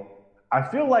people, I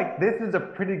feel like this is a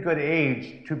pretty good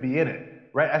age to be in it,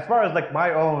 right? As far as like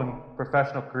my own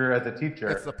professional career as a teacher,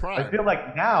 it's the prime. I feel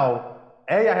like now,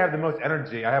 A, I have the most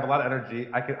energy. I have a lot of energy.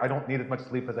 I don't need as much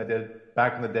sleep as I did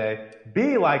back in the day.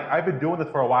 B, like I've been doing this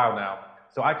for a while now.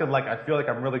 So I feel like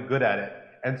I'm really good at it.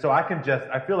 And so I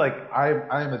feel like I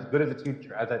am as good as a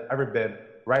teacher as I've ever been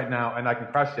right now, and I can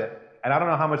crush it. And I don't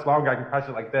know how much longer I can crush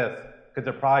it like this, because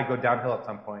it'll probably go downhill at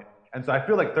some point. And so I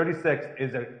feel like 36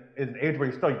 is an age where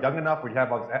you're still young enough, where you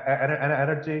have all this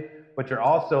energy, but you're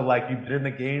also like, you've been in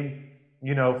the game,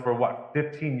 for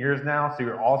 15 years now, so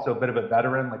you're also a bit of a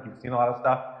veteran, like you've seen a lot of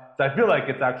stuff. So I feel like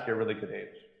it's actually a really good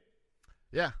age.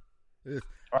 Yeah. This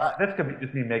could be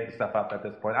just me making stuff up at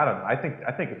this point. I don't know. I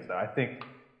think it's though.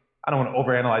 I don't want to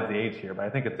overanalyze the age here, but I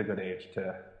think it's a good age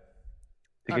to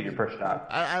get your first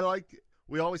shot.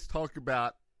 We always talk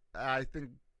about, I think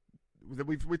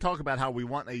we talk about how we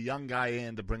want a young guy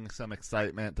in to bring some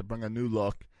excitement, to bring a new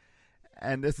look.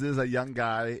 And this is a young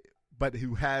guy, but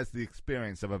who has the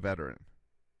experience of a veteran.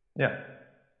 Yeah.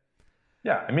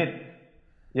 Yeah. I mean,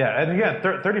 yeah. And again,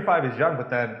 35 is young, but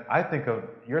then I think of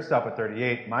yourself at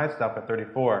 38, myself at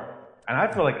 34. And I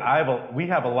feel like we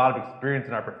have a lot of experience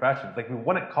in our professions. Like we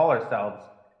wouldn't call ourselves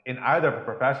in either of the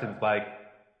professions like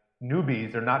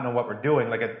newbies or not know what we're doing.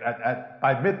 Like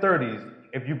by mid-30s,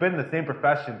 if you've been in the same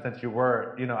profession since you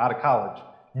were, out of college,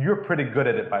 you're pretty good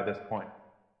at it by this point.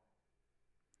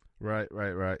 Right.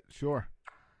 Sure.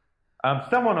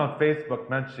 Someone on Facebook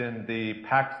mentioned the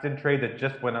Paxton trade that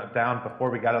just went down before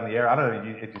we got on the air. I don't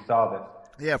know if you saw this.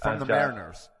 Yeah, from the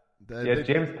Mariners.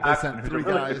 James Paxton, who's a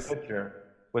really good pitcher,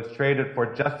 was traded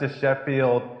for Justice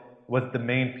Sheffield, was the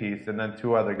main piece, and then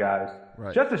 2 other guys.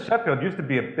 Right. Justice Sheffield used to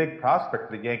be a big prospect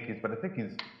for the Yankees, but I think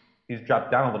he's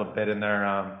dropped down a little bit in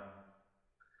their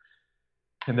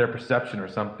perception or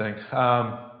something.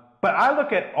 But I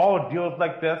look at all deals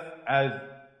like this as,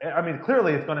 I mean,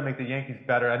 clearly it's going to make the Yankees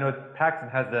better. I know Paxton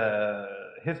has a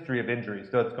history of injuries,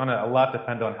 so it's going to a lot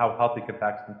depend on how healthy can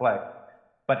Paxton play.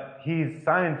 But he's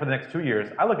signed for the next 2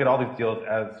 years. I look at all these deals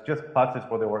as just pluses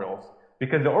for the Orioles,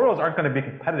 because the Orioles aren't going to be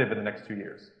competitive in the next 2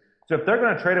 years. So if they're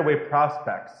going to trade away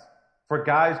prospects for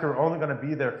guys who are only going to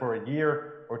be there for a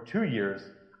year or 2 years,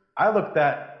 I look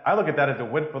at that as a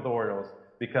win for the Orioles,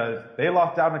 because they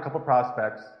lost out on a couple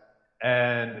prospects,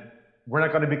 and we're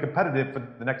not going to be competitive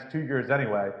for the next 2 years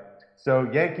anyway. So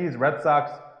Yankees, Red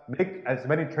Sox, make as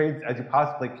many trades as you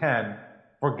possibly can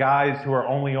for guys who are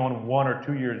only on 1 or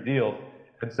 2 years deals.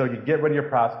 And so you get rid of your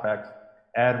prospects,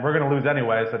 and we're going to lose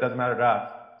anyway, so it doesn't matter to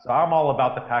us. So I'm all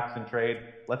about the Paxton trade.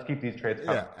 Let's keep these trades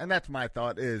coming. Yeah, and that's my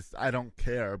thought is I don't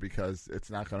care because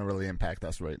it's not going to really impact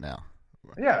us right now.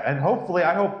 Yeah, and hopefully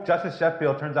I hope Justice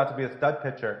Sheffield turns out to be a stud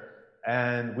pitcher,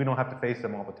 and we don't have to face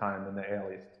him all the time in the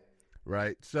AL East.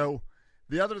 Right. So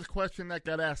the other question that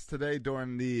got asked today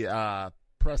during the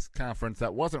press conference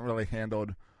that wasn't really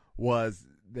handled was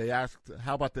they asked,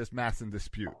 how about this Masson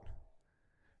dispute?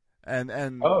 And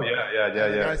oh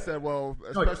yeah. I said, well,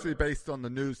 especially based on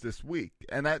the news this week,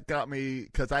 and that got me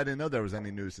because I didn't know there was any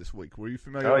news this week. Were you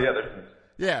familiar? Oh yeah, there's news.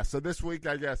 Yeah. So this week,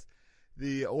 I guess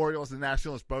the Orioles and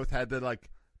Nationals both had to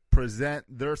present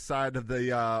their side of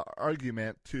the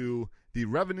argument to the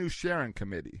Revenue Sharing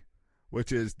Committee,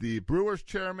 which is the Brewers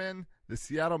chairman, the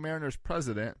Seattle Mariners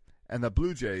president, and the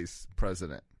Blue Jays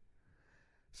president.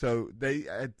 So they,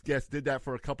 I guess, did that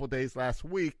for a couple of days last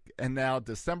week, and now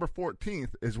December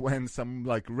 14th is when some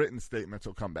written statements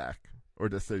will come back or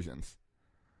decisions.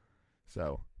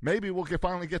 So maybe we'll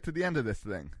finally get to the end of this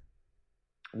thing.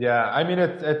 Yeah, I mean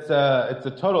it's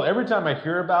a total. Every time I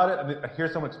hear about it, I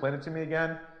hear someone explain it to me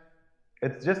again.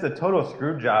 It's just a total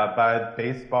screw job by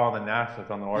baseball and the Nationals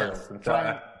on the Orioles.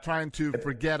 Yes, trying to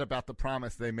forget about the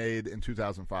promise they made in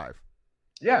 2005.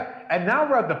 Yeah, and now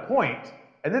we're at the point,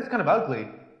 and this is kind of ugly,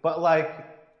 but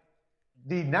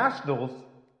the Nationals,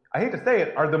 I hate to say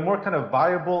it, are the more kind of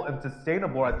viable and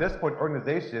sustainable at this point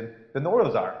organization than the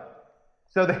Orioles are.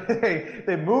 So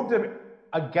they moved him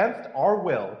against our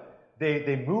will.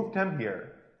 They moved him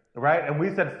here, right? And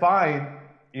we said, fine,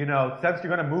 since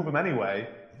you're going to move him anyway,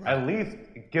 right, at least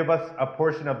give us a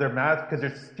portion of their mass, because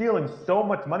they're stealing so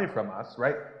much money from us,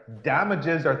 right?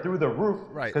 Damages are through the roof,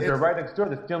 right? Because they're right next door.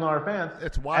 They're stealing our fans.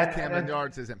 It's why Camden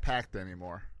Yards isn't packed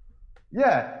anymore.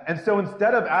 Yeah, and so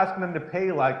instead of asking them to pay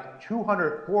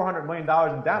 $200, $400 million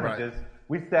in damages, right,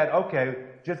 we said, okay,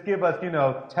 just give us,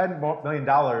 $10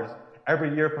 million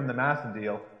every year from the Masson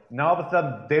deal. And all of a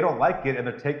sudden, they don't like it, and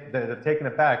they're taking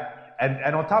it back.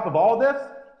 And on top of all this,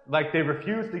 they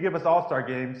refuse to give us All-Star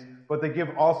games, but they give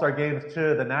All-Star games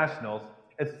to the Nationals.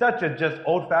 It's such a just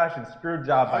old-fashioned screw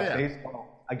job by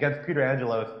baseball against Peter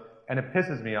Angelos, and it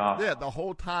pisses me off. Yeah, the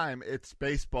whole time it's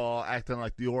baseball acting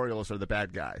like the Orioles are the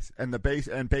bad guys, and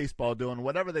baseball doing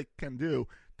whatever they can do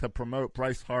to promote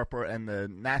Bryce Harper and the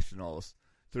Nationals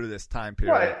through this time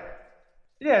period. Right.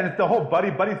 Yeah, and it's the whole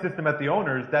buddy system at the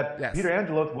owners that Peter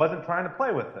Angelos wasn't trying to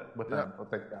play with them.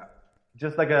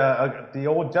 Just like the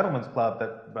old gentleman's club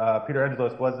that Peter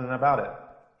Angelos wasn't about it.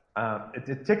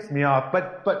 It ticks me off.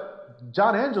 But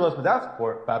John Angelos was asked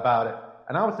about it,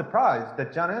 and I was surprised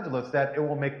that John Angelos said the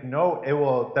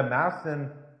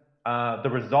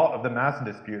result of the Masson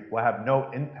dispute will have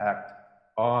no impact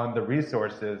on the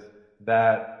resources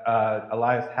that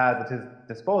Elias has at his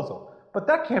disposal. But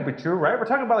that can't be true, right? We're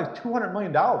talking about $200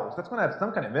 million. That's going to have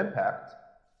some kind of impact.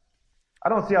 I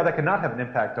don't see how that cannot have an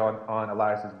impact on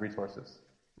Elias's resources.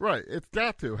 Right. It's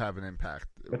got to have an impact.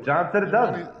 But John said it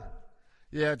doesn't.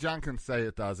 Yeah, John can say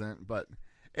it doesn't, but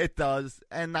it does.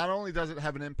 And not only does it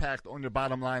have an impact on your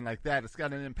bottom line like that, it's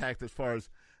got an impact as far as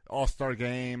All-Star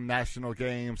game, national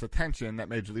games, attention that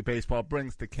Major League Baseball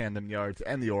brings to Camden Yards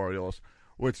and the Orioles,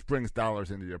 which brings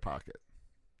dollars into your pocket.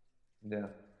 Yeah.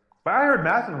 But I heard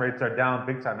Masson rates are down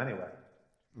big time anyway.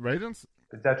 Ratings?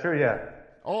 Is that true? Yeah.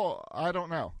 Oh, I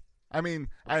don't know. I mean,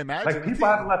 I imagine people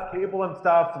haven't left cable and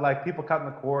stuff, people cutting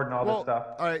the cord and all this stuff.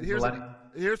 All right, here's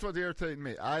what's irritating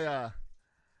me. I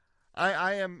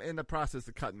am in the process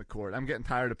of cutting the cord. I'm getting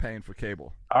tired of paying for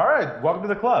cable. All right, welcome to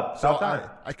the club. So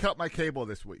I cut my cable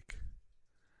this week.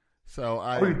 So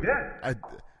you did?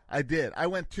 I did. I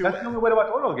went to. That's the only way to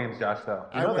watch Oriole games, Josh. Though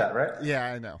you know that, right? Yeah,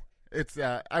 I know. It's.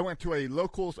 I went to a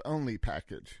locals only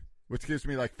package, which gives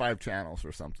me like 5 channels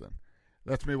or something.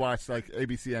 Lets me watch like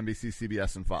ABC, NBC,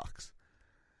 CBS, and Fox.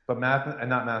 But Masson and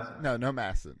not Masson. No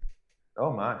Masson.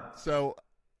 Oh my! So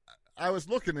I was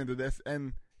looking into this,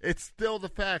 and it's still the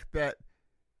fact that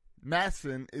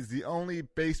Masson is the only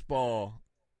baseball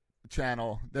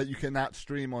channel that you cannot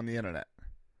stream on the internet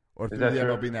or through the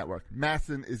MLB network.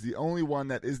 Masson is the only one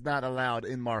that is not allowed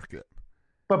in market.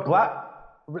 But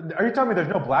are you telling me there's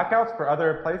no blackouts for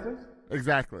other places?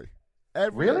 Exactly.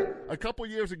 Really? A couple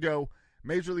years ago,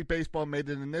 Major League Baseball made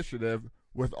an initiative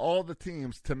with all the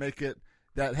teams to make it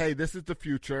that, hey, this is the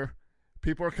future.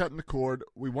 People are cutting the cord.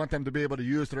 We want them to be able to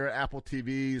use their Apple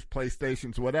TVs,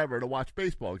 PlayStations, whatever, to watch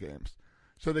baseball games.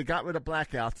 So they got rid of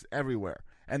blackouts everywhere.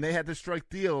 And they had to strike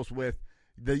deals with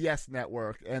the Yes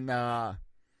Network and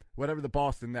whatever the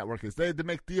Boston Network is. They had to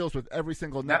make deals with every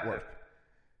single network.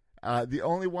 The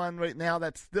only one right now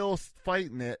that's still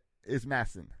fighting it is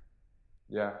Masson.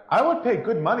 Yeah. I would pay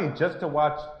good money just to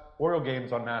watch Oriole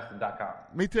games on Masson.com.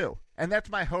 Me too. And that's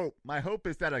my hope. My hope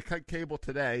is that I cut cable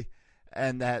today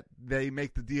and that they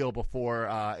make the deal before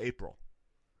April.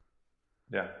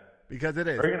 Yeah. Because it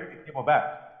is. Or are you going to get cable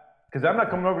back? Because I'm not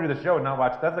coming over to the show and not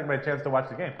watch. That's like my chance to watch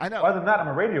the game. I know. Other than that, I'm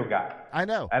a radio guy. I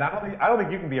know. And I don't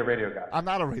think you can be a radio guy. I'm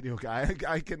not a radio guy.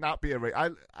 I cannot be I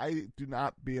do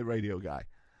not be a radio guy.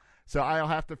 So I'll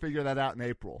have to figure that out in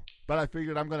April. But I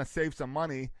figured I'm going to save some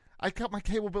money. I cut my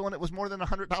cable bill and it was more than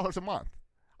 $100 a month.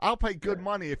 I'll pay good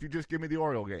money if you just give me the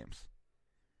Oriole games.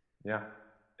 Yeah.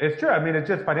 It's true. I mean, it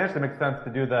just financially makes sense to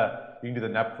do you can do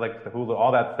the Netflix, the Hulu,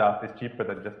 all that stuff is cheaper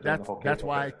than just doing the whole cable. That's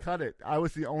why I cut it. I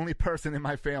was the only person in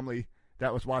my family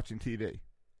that was watching TV.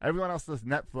 Everyone else does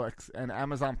Netflix and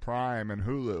Amazon Prime and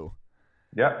Hulu.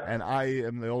 Yep. And I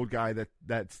am the old guy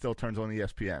that still turns on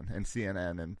ESPN and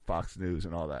CNN and Fox News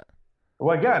and all that.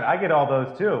 Well, again, I get all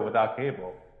those too without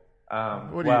cable.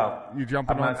 You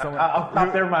jumping on someone? I'll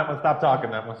stop there. I'm going to stop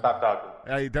talking. I'm going to stop talking.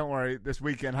 Hey, don't worry. This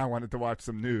weekend I wanted to watch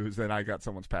some news and I got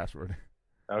someone's password.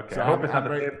 Okay. So I hope it's not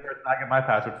the same person I get my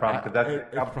password from.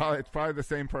 It's probably the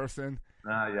same person.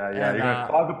 Yeah. And, you're going to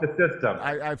clog up the system.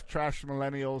 I've trashed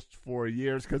millennials for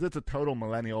years because it's a total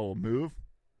millennial move.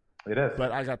 It is.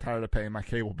 But I got tired of paying my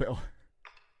cable bill.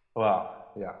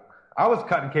 Well, yeah. I was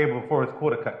cutting cable before it was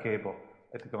cool to cut cable.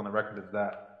 I think on the record is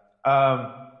that.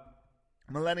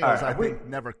 Millennials, I think,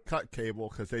 never cut cable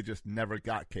because they just never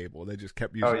got cable. They just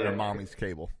kept using their mommy's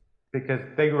cable. Because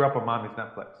they grew up on mommy's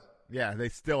Netflix. Yeah, they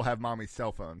still have mommy's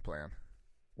cell phone plan.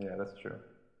 Yeah, that's true.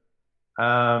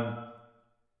 I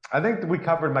think we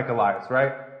covered Mike Elias,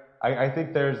 right? I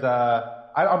think there's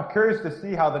I'm curious to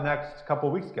see how the next couple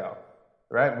of weeks go,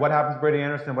 right? What happens to Brady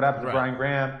Anderson? What happens to Brian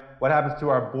Graham? What happens to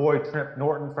our boy Trent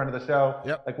Norton, friend of the show?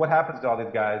 Yep. Like, what happens to all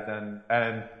these guys?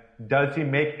 And does he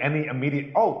make any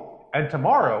immediate? Oh, and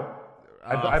tomorrow,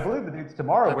 I believe the date's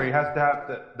tomorrow, where he has to have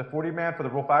the 40-man for the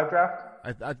Rule 5 draft.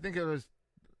 I think it was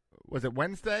it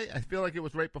Wednesday? I feel like it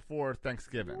was right before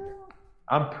Thanksgiving.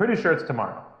 I'm pretty sure it's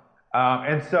tomorrow.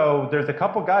 And so there's a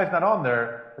couple guys not on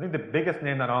there. I think the biggest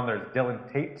name not on there is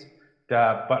Dylan Tate,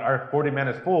 but our 40-man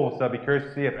is full, so I'd be curious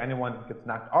to see if anyone gets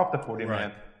knocked off the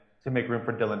 40-man to make room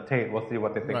for Dylan Tate. We'll see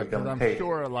what they think of Dylan Tate. I'm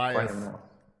sure Elias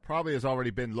probably has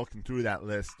already been looking through that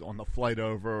list on the flight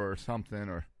over or something,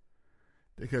 or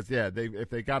because if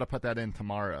they got to put that in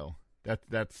tomorrow,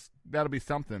 that'll be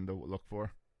something to look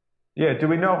for. Yeah. Do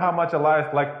we know how much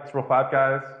Elias likes Rule 5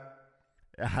 guys?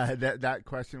 That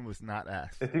question was not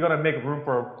asked. Is he going to make room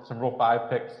for some Rule 5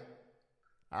 picks?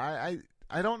 I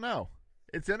don't know.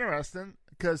 It's interesting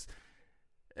because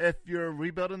if you're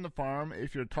rebuilding the farm,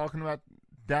 if you're talking about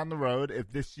down the road,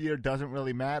 if this year doesn't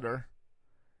really matter,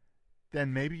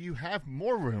 then maybe you have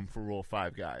more room for Rule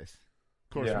 5 guys.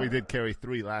 Of course, we did carry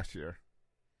 3 last year.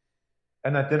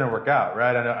 And that didn't work out,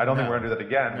 right? I don't think we're going to do that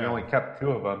again. We only kept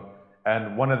 2 of them.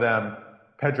 And one of them,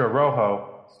 Pedro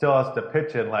Rojo, still has to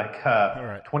pitch in like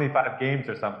 25 games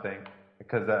or something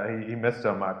because he missed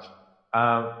so much.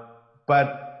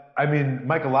 But, I mean,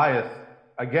 Mike Elias,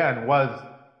 again, was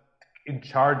in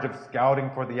charge of scouting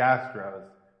for the Astros.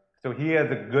 So he has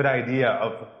a good idea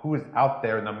of who's out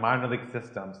there in the minor league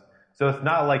systems. So it's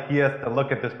not like he has to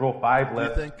look at this Rule 5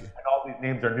 list and all these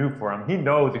names are new for him. He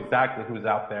knows exactly who's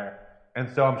out there. And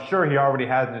so I'm sure he already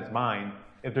has in his mind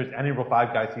if there's any Rule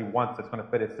 5 guys he wants that's going to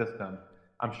fit his system.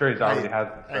 I'm sure he's already has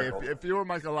them circled. If you were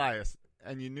Mike Elias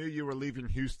and you knew you were leaving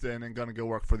Houston and going to go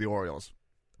work for the Orioles,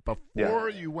 before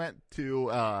you went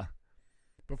and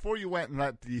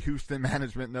let the Houston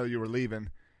management know you were leaving,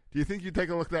 do you think you'd take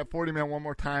a look at that 40-man one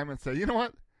more time and say, you know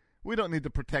what? We don't need to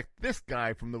protect this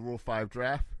guy from the Rule 5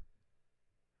 draft.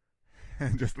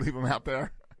 and just leave him out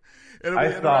there. It'll be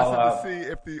interesting to see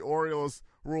if the Orioles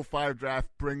Rule 5 draft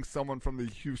brings someone from the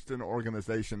Houston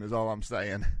organization, is all I'm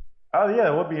saying. Oh,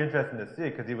 yeah, it would be interesting to see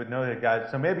because he would know the guy.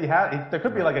 So maybe there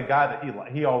could be like a guy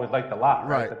that he always liked a lot.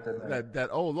 Right.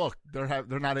 Look,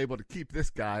 they're not able to keep this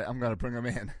guy. I'm going to bring him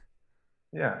in.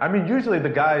 Yeah. I mean, usually the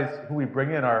guys who we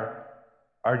bring in are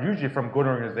usually from good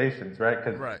organizations, right?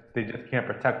 Because they just can't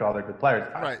protect all their good players.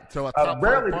 Right. So a top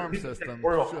farm system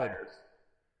should. Players.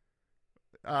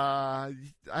 I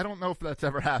don't know if that's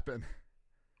ever happened.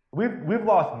 We've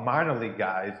lost minor league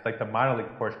guys, like the minor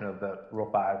league portion of the Rule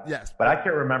 5. Yes. But I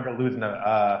can't remember losing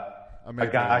a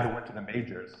guy who went to the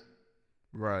majors.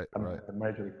 Right. The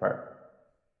major league part.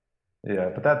 Yeah,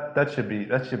 but that should be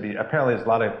apparently there's a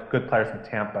lot of good players from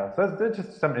Tampa. So there's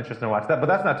just some interesting to watch that. But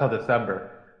that's not till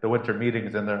December, the winter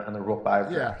meetings and the Rule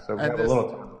 5 draft. So we have a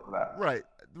little time for that.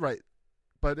 Right.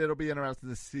 But it'll be interesting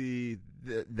to see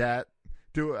that.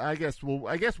 I guess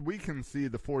we can see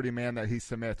the 40-man that he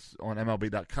submits on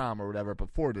MLB.com or whatever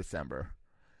before December.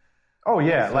 Oh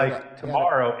yeah, so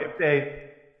tomorrow if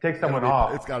they take someone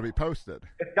off, it's got to be posted.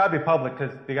 It's got to be public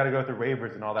because they got to go through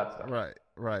waivers and all that stuff.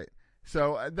 Right.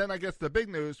 So then I guess the big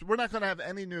news: we're not going to have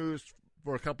any news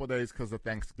for a couple of days because of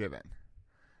Thanksgiving.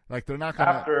 Like they're not going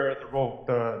to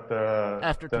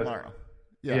after tomorrow.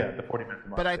 Yeah, the 40-man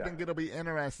tomorrow. But I think it'll be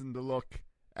interesting to look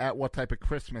at what type of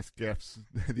Christmas gifts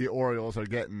the Orioles are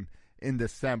getting in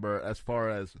December as far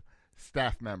as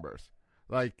staff members.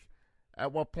 Like,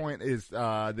 at what point is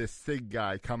this SIG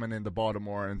guy coming into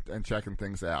Baltimore and checking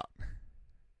things out?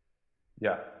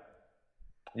 Yeah.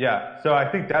 So I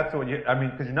think that's what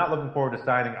because you're not looking forward to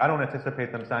signing. I don't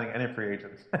anticipate them signing any free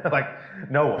agents.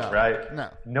 No one, right?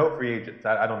 No free agents.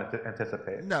 I don't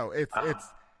anticipate. No,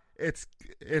 it's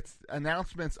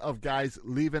announcements of guys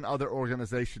leaving other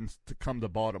organizations to come to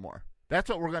Baltimore. That's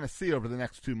what we're going to see over the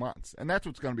next 2 months, and that's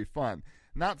what's going to be fun.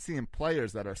 Not seeing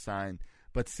players that are signed,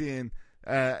 but seeing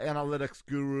analytics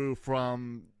guru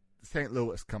from St.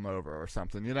 Louis come over or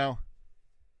something, Yeah,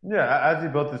 as he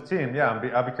built his team, I'll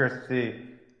be curious to see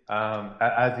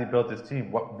as he built his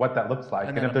team what that looks like,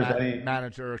 and if there's any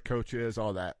manager, coaches,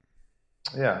 all that.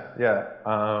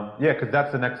 Because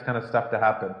that's the next kind of stuff to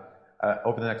happen.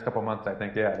 Over the next couple of months, I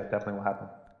think, that definitely will happen.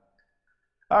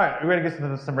 All right, are we ready to get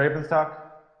into some Ravens talk?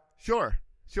 Sure.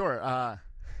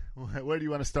 Where do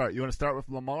you want to start? You want to start with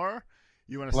Lamar?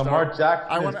 You want to Lamar start?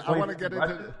 Jackson? I want to get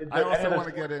into. I also want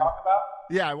to get in.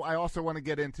 Yeah, I also want to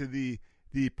get into the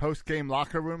post-game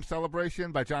locker room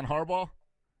celebration by John Harbaugh.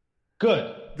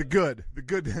 Good. The good,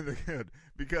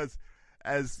 because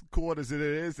as cool as it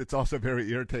is, it's also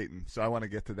very irritating. So I want to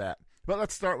get to that. But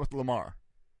let's start with Lamar.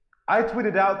 I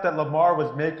tweeted out that Lamar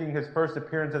was making his first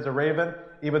appearance as a Raven,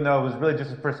 even though it was really just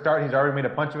his first start. He's already made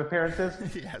a bunch of appearances.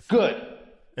 Yes. Good.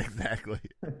 Exactly.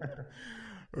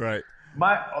 Right.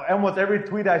 Almost every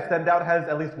tweet I send out has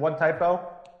at least one typo.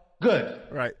 Good.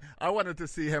 Right. I wanted to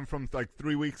see him from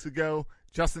 3 weeks ago.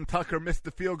 Justin Tucker missed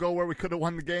the field goal where we could have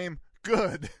won the game.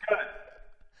 Good.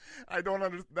 I don't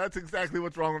understand. That's exactly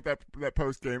what's wrong with that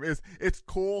post game. It's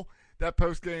cool. That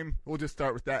post game. We'll just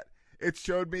start with that. It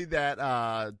showed me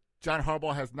that John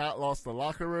Harbaugh has not lost the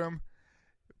locker room,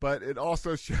 but it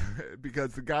also showed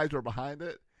because the guys were behind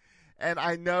it. And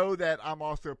I know that I'm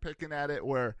also picking at it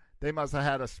where they must have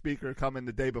had a speaker come in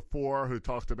the day before who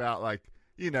talked about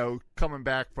coming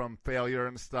back from failure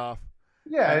and stuff.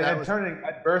 Yeah, and turning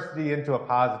adversity into a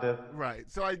positive. Right.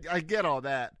 So I get all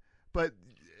that, but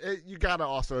you got to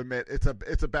also admit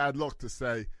it's a bad look to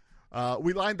say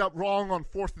we lined up wrong on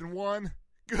 4th and 1.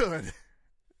 Good.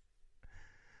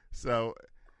 So,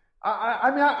 I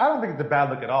don't think it's a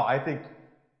bad look at all. I think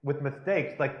with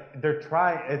mistakes, they're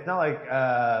trying. It's not like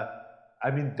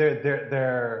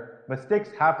their mistakes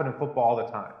happen in football all the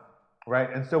time, right?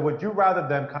 And so, would you rather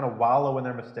them kind of wallow in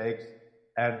their mistakes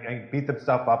and beat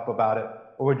themselves up about it,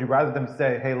 or would you rather them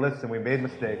say, "Hey, listen, we made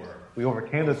mistakes. We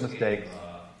overcame those mistakes,"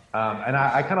 and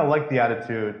I kind of like the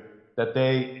attitude that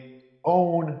they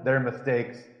own their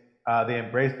mistakes, they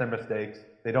embrace their mistakes,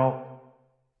 they don't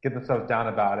get themselves down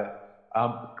about it.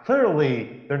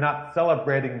 Clearly, they're not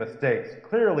celebrating mistakes.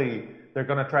 Clearly, they're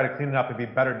going to try to clean it up and be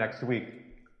better next week.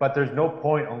 But there's no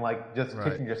point on just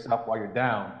kicking yourself while you're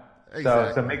down.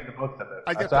 Exactly. So make the most of it.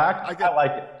 I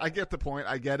like it. I get the point.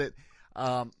 I get it.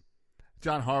 John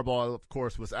Harbaugh, of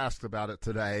course, was asked about it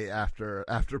today after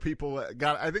people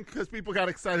because people got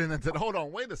excited and said, "Hold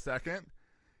on, wait a second.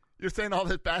 You're saying all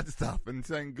this bad stuff and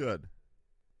saying good."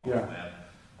 Yeah.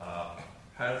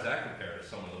 How does that compare to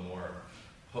some of the more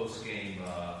post-game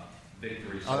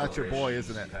victory celebrations that's your boy,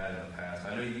 isn't it? you've had in the past?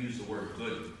 I know you used the word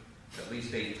good at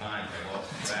least 8 times. I lost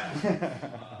track.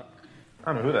 I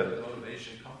don't know who that is. Where did the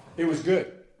motivation come from? It was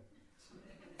good.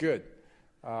 Good.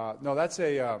 No, that's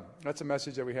a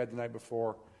message that we had the night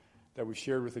before that we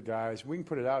shared with the guys. We can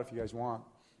put it out if you guys want.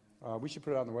 We should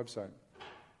put it out on the website.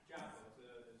 Joplin. It's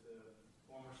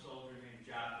a former soldier named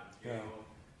Joplin. Yeah.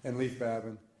 And Leif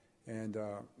Babin. And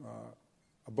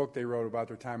a book they wrote about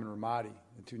their time in Ramadi,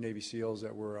 the 2 Navy SEALs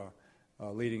that were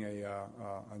leading a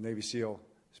Navy SEAL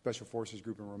Special Forces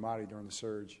group in Ramadi during the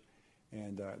surge.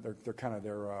 And they're kind of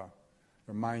their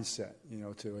mindset,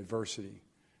 to adversity.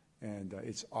 And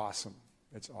it's awesome.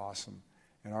 It's awesome.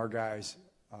 And our guys,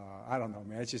 I don't know,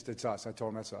 man. It's us. I told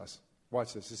them that's us.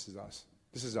 Watch this. This is us.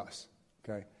 This is us.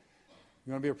 Okay.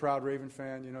 You want to be a proud Raven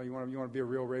fan? You want to be a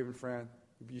real Raven fan?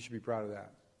 You should be proud of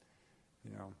that.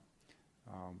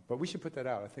 But we should put that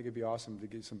out. I think it'd be awesome to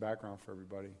get some background for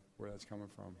everybody where that's coming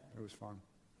from. It was fun.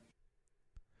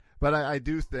 But I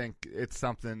do think it's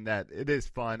something that it is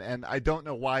fun, and I don't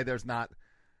know why there's not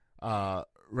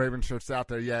Raven shirts out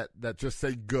there yet that just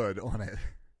say good on it.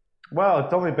 Well,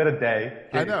 it's only been a day.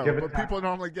 I know, but people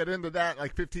normally get into that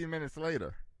like 15 minutes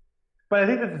later. But I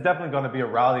think this is definitely going to be a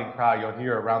rallying cry you'll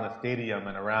hear around the stadium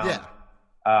and around.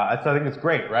 Yeah. So I think it's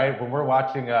great, right? When we're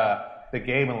watching the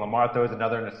game and Lamar throws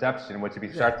another interception, which if he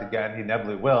starts again, he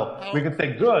inevitably will, we can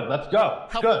say, good, let's go.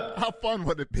 Good. How fun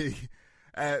would it be?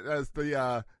 As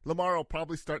the Lamar will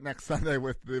probably start next Sunday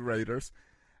with the Raiders,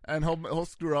 and he'll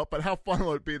screw up, but how fun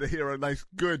would it be to hear a nice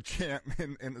good chant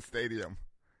in the stadium?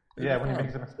 Yeah, when he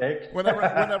makes a mistake.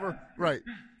 Whenever, right.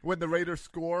 When the Raiders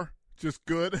score, just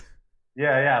good.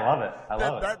 Yeah, I love it. I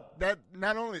love it. That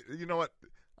not only, you know what,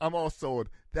 I'm all sold.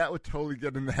 That would totally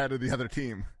get in the head of the other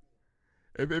team.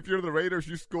 If you're the Raiders,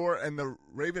 you score, and the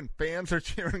Raven fans are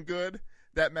cheering good,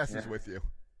 that messes with you.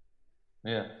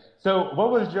 Yeah. So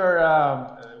what was your,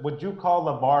 would you call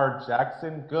Lamar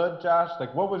Jackson good, Josh?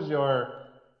 Like, what was your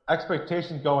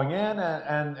expectation going in?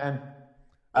 And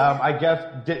I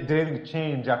guess, did anything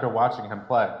change after watching him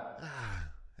play?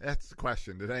 That's the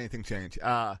question. Did anything change?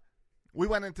 We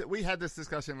had this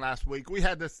discussion last week.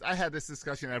 I had this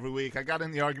discussion every week. I got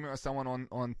in the argument with someone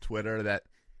on Twitter that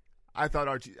I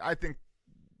think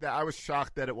that I was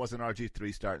shocked that it wasn't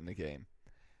RG3 starting the game.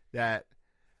 That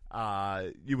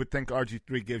you would think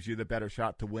RG3 gives you the better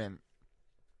shot to win.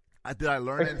 Did I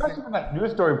learn anything? Especially when that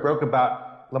news story broke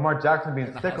about Lamar Jackson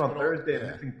being sick on Thursday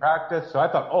and missing practice. So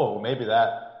I thought, maybe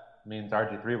that means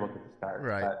RG3 will get the start.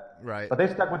 Right. But they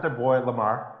stuck with their boy,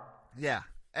 Lamar. Yeah,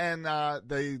 and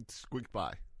they squeaked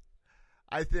by.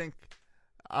 I think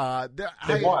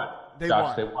they won. They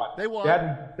Josh, won. They won. They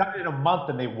hadn't done it in a month,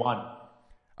 and they won.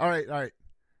 All right.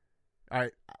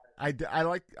 I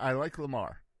like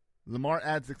Lamar. Lamar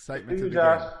adds excitement to the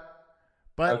game.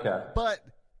 But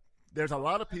there's a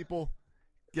lot of people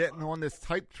getting on this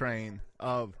hype train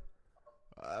of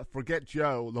forget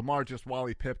Joe. Lamar just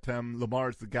Wally pipped him.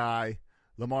 Lamar's the guy.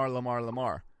 Lamar.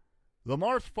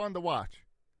 Lamar's fun to watch.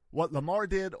 What Lamar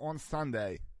did on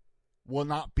Sunday will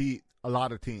not beat a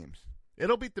lot of teams.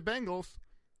 It'll beat the Bengals.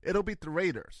 It'll beat the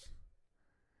Raiders.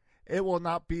 It will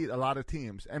not beat a lot of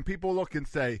teams. And people look and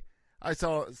say, I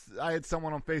had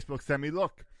someone on Facebook send me,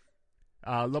 look,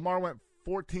 Lamar went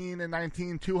 14 and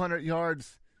 19, 200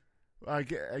 yards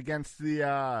against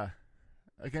the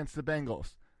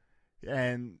Bengals,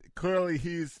 and clearly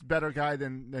he's a better guy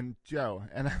than Joe.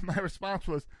 And my response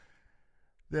was,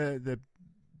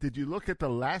 did you look at the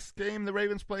last game the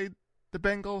Ravens played the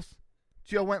Bengals?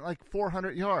 Joe went like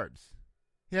 400 yards.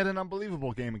 He had an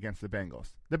unbelievable game against the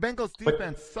Bengals. The Bengals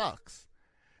defense sucks.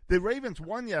 The Ravens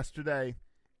won yesterday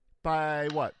by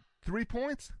 3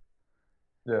 points?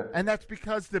 Yeah. And that's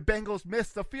because the Bengals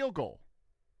missed a field goal.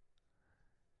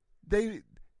 The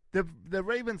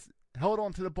Ravens held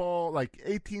on to the ball like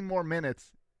 18 more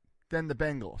minutes than the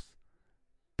Bengals,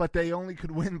 but they only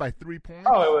could win by 3 points.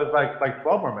 Oh, it was like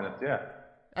 12 more minutes, yeah.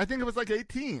 I think it was like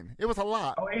 18. It was a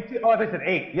lot. Oh, 18? Oh, they said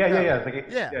 8. Yeah. It's like 8.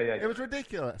 Yeah. It was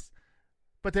ridiculous.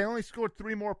 But they only scored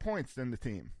 3 more points than the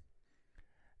team.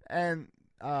 And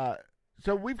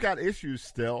so we've got issues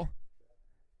still.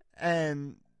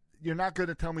 And you're not going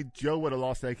to tell me Joe would have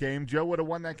lost that game. Joe would have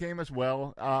won that game as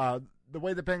well. The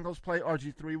way the Bengals play,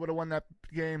 RG3 would have won that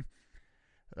game.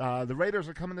 The Raiders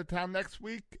are coming to town next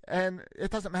week, and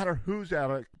it doesn't matter who's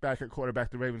back at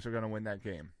quarterback. The Ravens are going to win that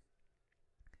game.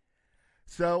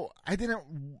 So I didn't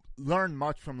learn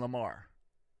much from Lamar.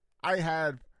 I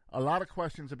had a lot of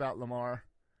questions about Lamar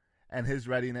and his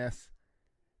readiness,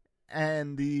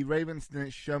 and the Ravens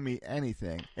didn't show me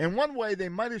anything. In one way, they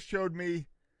might have showed me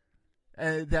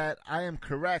that I am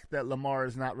correct that Lamar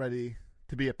is not ready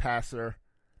to be a passer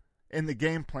in the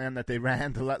game plan that they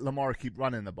ran to let Lamar keep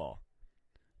running the ball.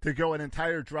 To go an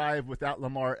entire drive without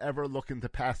Lamar ever looking to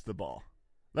pass the ball.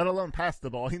 Let alone pass the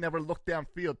ball. He never looked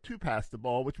downfield to pass the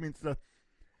ball, which means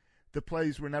the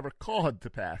plays were never called to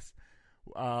pass.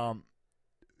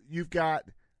 You've got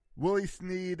Willie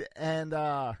Snead and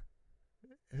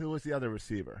who was the other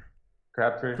receiver?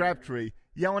 Crabtree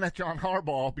yelling at John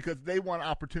Harbaugh because they want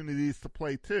opportunities to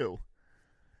play too.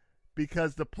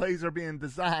 Because the plays are being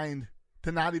designed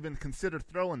to not even consider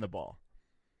throwing the ball.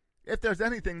 If there's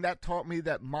anything, that taught me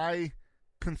that my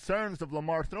concerns of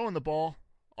Lamar throwing the ball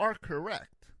are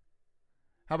correct.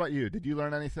 How about you? Did you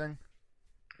learn anything?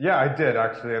 Yeah, I did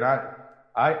actually, and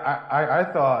I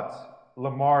thought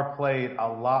Lamar played a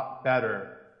lot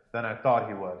better than I thought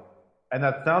he would. And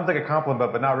that sounds like a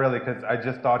compliment, but not really, because I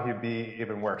just thought he'd be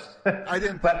even worse. I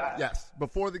didn't. Yes,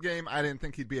 before the game, I didn't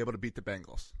think he'd be able to beat the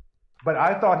Bengals. But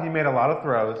I thought he made a lot of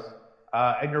throws,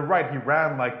 and you're right. He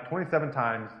ran like 27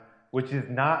 times, which is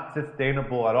not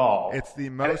sustainable at all. It's the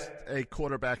most a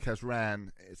quarterback has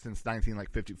ran since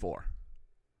 1954.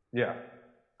 Yeah,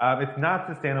 it's not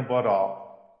sustainable at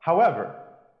all. However,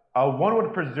 one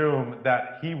would presume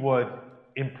that he would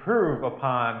improve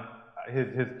upon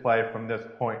his play from this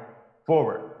point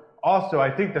forward. Also, I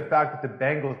think the fact that the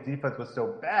Bengals defense was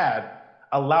so bad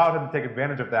allowed him to take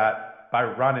advantage of that by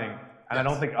running. And I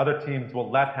don't think other teams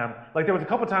will let him. Like, there was a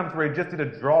couple times where he just did a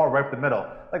draw right up the middle.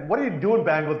 Like, what are you doing,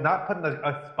 Bengals, not putting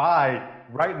a spy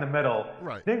right in the middle?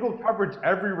 Right. Single coverage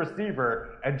every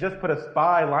receiver and just put a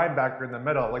spy linebacker in the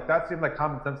middle. Like, that seemed like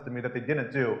common sense to me that they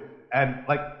didn't do. And,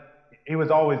 like, he was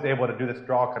always able to do this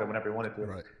draw kind of whenever he wanted to.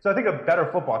 Right. So I think a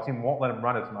better football team won't let him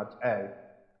run as much, A.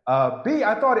 B,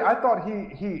 I thought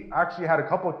he actually had a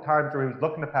couple of times where he was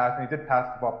looking to pass, and he did pass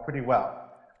the ball pretty well.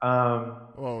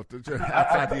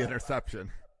 Outside the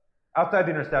interception. Outside the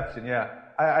interception, yeah.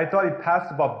 I thought he passed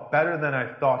the ball better than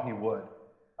I thought he would.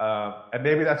 And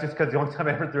maybe that's just because the only time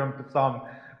I ever threw him some,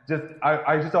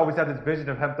 I just always had this vision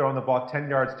of him throwing the ball 10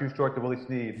 yards too short to Willie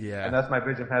Snead. Yeah. And that's my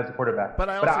vision of him as a quarterback. But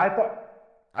I thought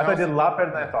I did a lot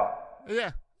better than I thought.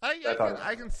 Yeah.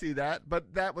 I can see that,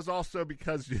 but that was also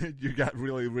because you got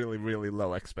really, really, really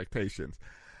low expectations.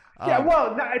 Yeah,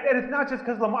 well, and it's not just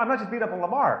because Lamar. I'm not just beating up on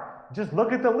Lamar. Just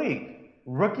look at the league.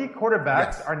 Rookie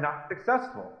quarterbacks are not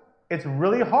successful. It's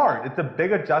really hard. It's a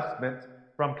big adjustment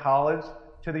from college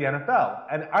to the NFL.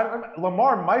 And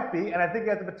Lamar might be, and I think he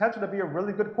has the potential to be a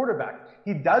really good quarterback.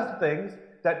 He does things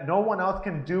that no one else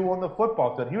can do on the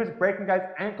football field. He was breaking guys'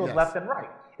 ankles left and right.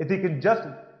 If he can just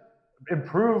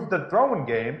improve the throwing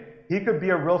game, he could be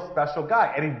a real special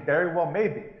guy, and he very well may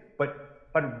be.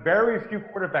 But very few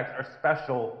quarterbacks are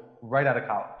special right out of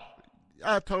college.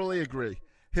 I totally agree.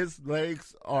 His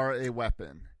legs are a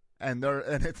weapon, and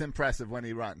it's impressive when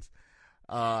he runs.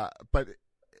 But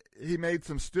he made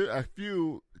a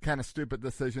few kind of stupid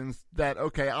decisions that,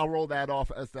 okay, I'll roll that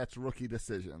off as that's rookie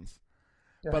decisions.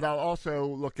 Yeah. But I'll also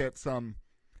look at some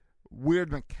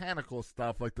weird mechanical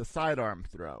stuff like the sidearm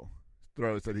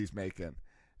throws that he's making,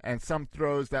 and some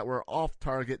throws that were off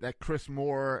target that Chris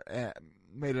Moore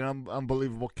made an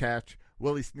unbelievable catch.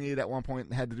 Willie Snead at one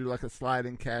point had to do like a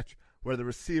sliding catch where the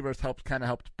receivers helped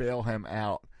bail him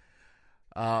out.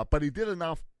 But he did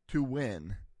enough to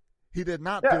win. He did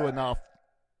not do enough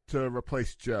to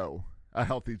replace Joe, a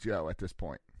healthy Joe at this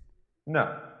point.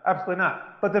 No, absolutely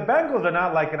not. But the Bengals are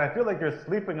not like, and I feel like you're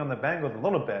sleeping on the Bengals a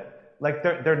little bit. Like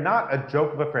they're not a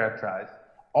joke of a franchise.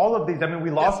 All of these, I mean, we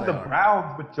lost to the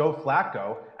Browns with Joe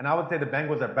Flacco, and I would say the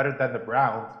Bengals are better than the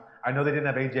Browns. I know they didn't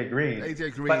have A.J. Green. A.J.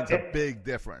 Green's a big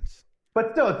difference.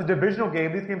 But still, it's a divisional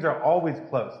game. These games are always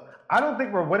close. I don't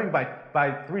think we're winning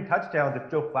by 3 touchdowns if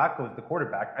Joe Flacco is the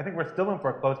quarterback. I think we're still in for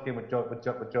a close game with Joe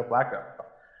Flacco.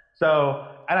 So,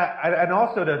 and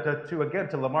also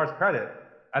to Lamar's credit,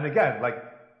 and again, like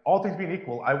all things being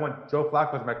equal, I want Joe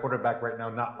Flacco as my quarterback right now,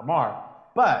 not Lamar.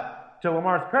 But to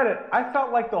Lamar's credit, I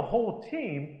felt like the whole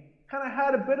team kind of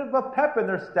had a bit of a pep in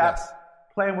their steps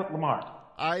playing with Lamar.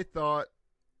 I thought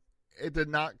it did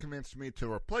not convince me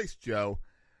to replace Joe,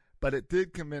 but it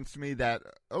did convince me that,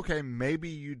 okay, maybe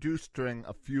you do string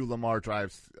a few Lamar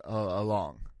drives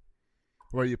along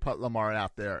where you put Lamar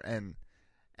out there and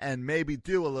maybe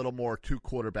do a little more 2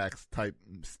 quarterbacks type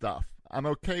stuff. I'm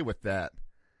okay with that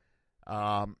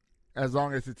as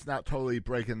long as it's not totally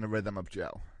breaking the rhythm of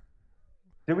Joe.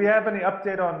 Do we have any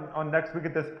update on next week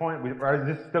at this point? Or is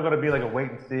this still going to be like a wait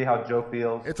and see how Joe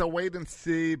feels? It's a wait and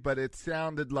see, but it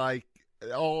sounded like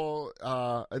all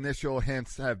initial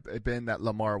hints have been that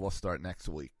Lamar will start next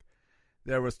week.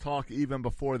 There was talk even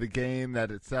before the game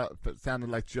that it sounded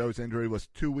like Joe's injury was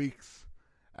 2 weeks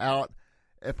out.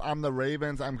 If I'm the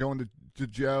Ravens, I'm going to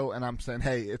Joe and I'm saying,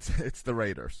 hey, it's the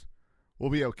Raiders.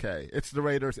 We'll be okay. It's the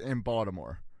Raiders in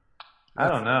Baltimore. I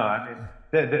don't know. I mean,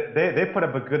 they put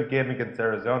up a good game against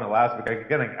Arizona last week.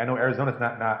 Again, I know Arizona's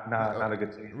not a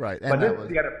good team, right? But this is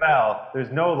the NFL.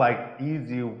 There's no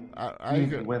easy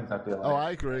wins. I feel like. Oh,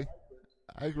 I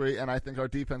agree, and I think our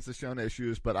defense has shown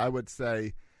issues. But I would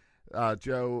say,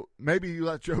 Joe, maybe you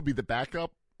let Joe be the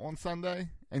backup on Sunday,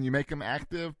 and you make him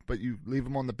active, but you leave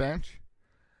him on the bench.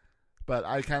 But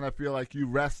I kind of feel like you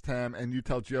rest him, and you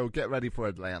tell Joe, get ready for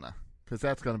Atlanta, because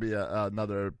that's going to be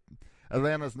another.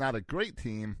 Atlanta's not a great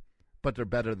team, but they're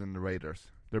better than the Raiders.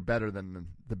 They're better than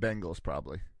the Bengals,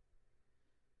 probably.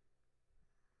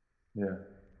 Yeah.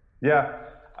 Yeah.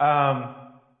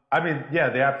 I mean, yeah,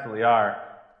 they absolutely are.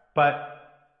 But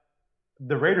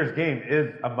the Raiders game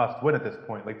is a must-win at this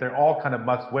point. They're all kind of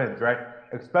must-wins, right?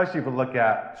 Especially if we look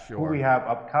at who we have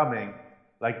upcoming.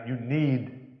 You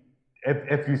need,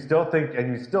 if you still think,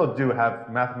 and you still do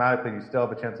have, mathematically, you still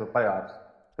have a chance of playoffs.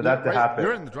 For that to happen,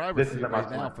 you're in the driver's seat right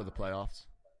now for the playoffs.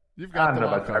 You've got the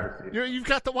wild card. You've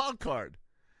got the wild card.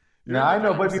 Yeah, I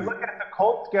know, but if you look at the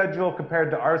Colts schedule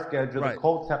compared to our schedule, the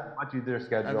Colts have a much easier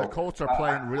schedule. And the Colts are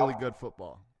playing really good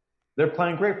football. They're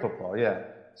playing great football, yeah.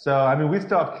 So, I mean, we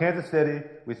still have Kansas City,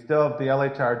 we still have the LA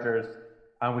Chargers,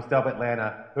 and we still have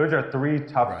Atlanta. Those are 3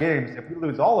 tough games. If we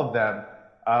lose all of them,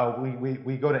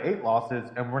 we go to 8 losses,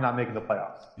 and we're not making the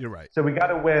playoffs. You're right. So we got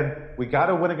to win. We got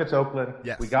to win against Oakland.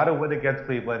 Yes. We got to win against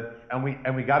Cleveland, and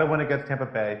we got to win against Tampa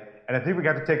Bay. And I think we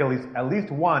got to take at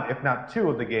least 1, if not 2,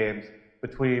 of the games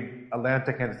between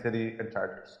Atlanta, Kansas City, and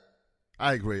Chargers.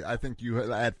 I agree. I think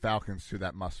you add Falcons to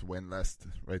that must-win list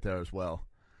right there as well,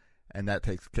 and that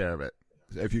takes care of it.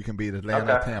 If you can beat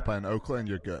Atlanta, Tampa, and Oakland,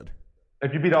 you're good.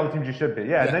 If you beat all the teams you should be,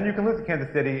 yeah. And then you can lose to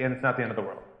Kansas City, and it's not the end of the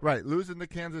world. Right, losing to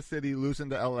Kansas City, losing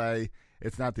to LA,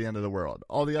 it's not the end of the world.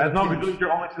 All the other as long as you lose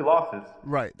your only 2 losses.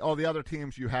 Right, all the other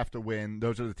teams you have to win.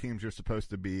 Those are the teams you're supposed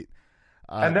to beat.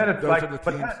 And then it's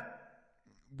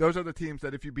those are the teams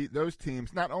that if you beat those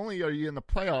teams, not only are you in the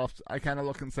playoffs, I kind of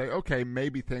look and say, okay,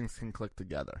 maybe things can click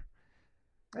together.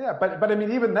 Yeah, but I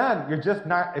mean, even then, you're just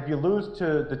not. If you lose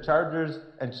to the Chargers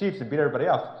and Chiefs and beat everybody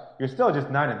else, you're still just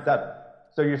 9-7.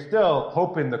 So you're still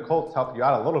hoping the Colts help you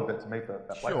out a little bit to make the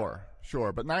playoffs.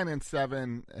 Sure. But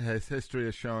 9-7, his history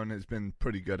has shown, has been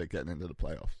pretty good at getting into the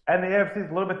playoffs. And the AFC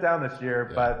is a little bit down this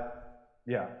year, but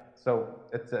yeah. So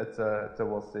it's a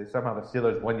we'll see. Somehow the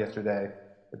Steelers won yesterday,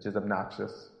 which is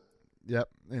obnoxious. Yep,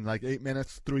 in 8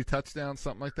 minutes, 3 touchdowns,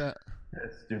 something like that.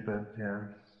 It's stupid. Yeah.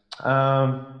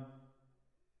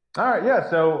 All right. Yeah.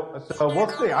 So we'll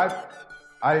see.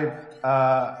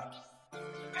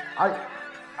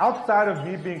 Outside of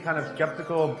me being kind of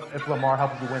skeptical if Lamar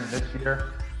helps you win this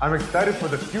year, I'm excited for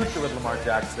the future with Lamar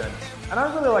Jackson, and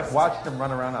I really like watching him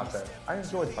run around out there. I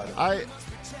enjoyed part of it.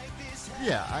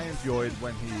 I enjoyed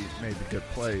when he made the good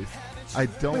plays. He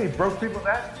broke people's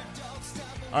necks.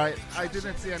 I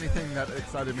didn't see anything that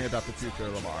excited me about the future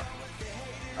of Lamar.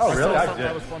 Oh, really? I saw something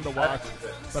that was fun to watch,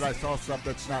 but I saw stuff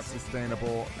that's not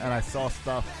sustainable, and I saw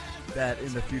stuff that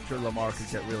in the future Lamar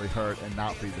could get really hurt and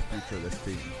not be the future of this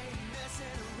team.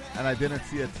 And I didn't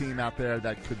see a team out there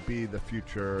that could be the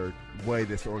future way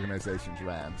this organization's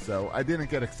ran. So I didn't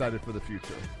get excited for the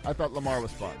future. I thought Lamar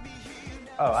was fun.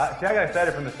 Oh, I got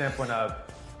excited from the standpoint of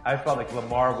I felt like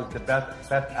Lamar was the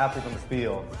best athlete on the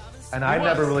field. And I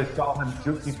never really saw him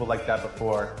juke people like that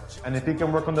before. And if he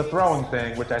can work on the throwing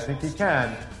thing, which I think he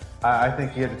can, I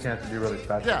think he has a chance to be really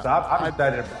special. Yeah, so I'm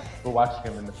excited for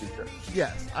watching him in the future.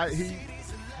 Yes,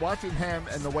 watching him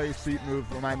and the way his feet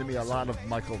move reminded me a lot of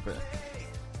Michael Vick.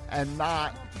 And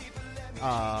not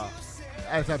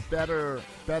as a better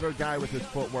guy with his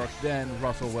footwork than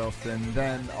Russell Wilson,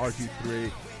 then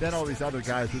RG3, then all these other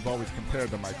guys we've always compared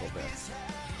to Michael Vick.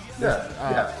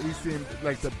 He seemed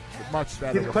like the much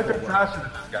better. He's quicker passer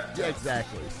than this guy. Yeah,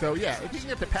 exactly. So if he can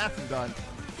get the passing done,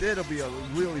 it'll be a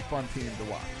really fun team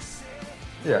to watch.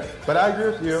 Yeah, but I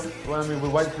agree with you. Well, I mean, we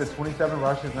went to the 27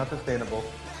 rushes, not sustainable.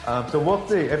 So we'll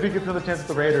see if he gets another chance with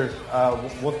the Raiders.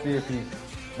 We'll see if he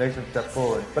makes him step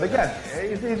forward. But again,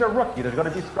 he's a rookie. There's going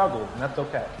to be struggles, and that's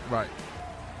okay. Right.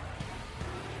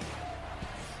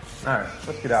 All right,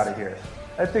 let's get out of here.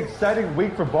 It's an exciting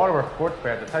week for Baltimore sports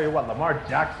fans. I tell you what, Lamar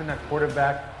Jackson at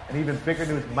quarterback, and even bigger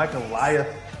news, Mike Elias,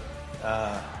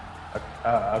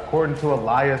 according to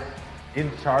Elias,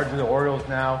 in charge of the Orioles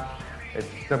now.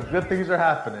 Some good things are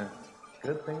happening.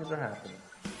 Good things are happening.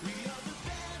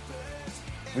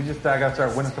 We just got to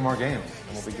start winning some more games,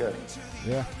 and we'll be good.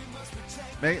 Yeah.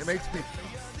 It makes me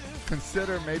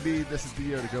consider maybe this is the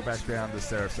year to go back down to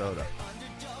Sarasota.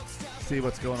 See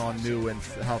what's going on new and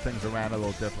how things are ran a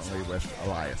little differently with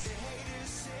Elias.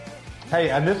 Hey,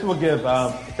 and this will give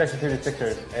Section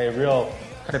 36ers a real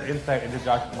kind of insight into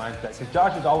Josh's mindset. Because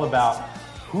Josh is all about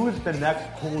who's the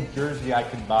next cool jersey I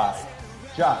can buy?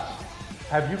 Josh,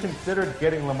 have you considered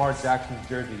getting Lamar Jackson's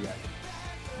jersey yet?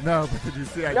 No, but did you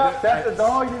see? That's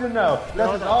all you need to know.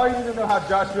 That's all you need to know how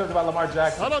Josh feels about Lamar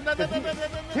Jackson. Hold on, no.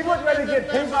 He was ready to get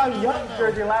Tavon Young's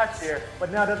jersey last year,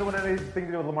 but now doesn't want anything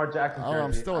to do with Lamar Jackson's jersey.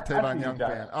 I'm still a Tavon Young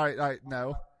fan. All right,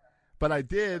 no. But I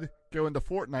did go into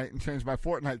Fortnite and change my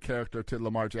Fortnite character to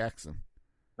Lamar Jackson.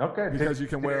 Okay. Because you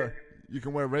can wear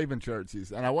Raven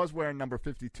jerseys, and I was wearing number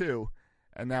 52,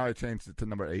 and now I changed it to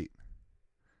number 8.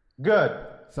 Good.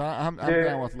 So I'm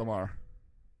down with Lamar.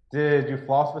 Did you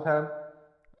floss with him?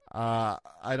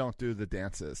 I don't do the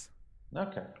dances.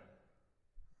 Okay.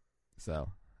 So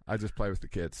I just play with the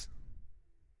kids.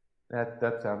 That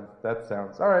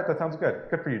sounds all right. That sounds good.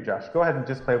 Good for you, Josh. Go ahead and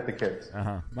just play with the kids.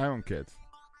 My own kids,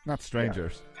 not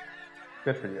strangers. Yeah.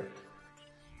 Good for you.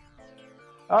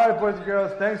 All right, boys and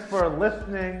girls. Thanks for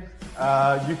listening.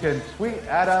 You can tweet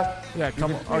at us. Yeah,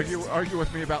 come on, argue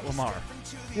with me about Lamar.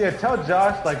 Yeah, tell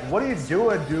Josh, like, what are you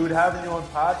doing, dude, having your own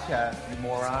podcast, you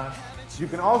moron? You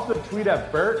can also tweet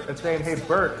at Bert and saying, hey,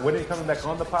 Bert, when are you coming back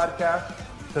on the podcast?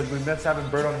 Because we miss having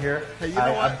Bert on here. Hey, you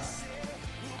know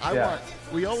what?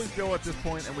 We always go at this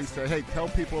point and we say, hey, tell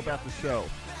people about the show.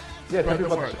 Yeah, tell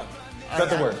people about the show. Spread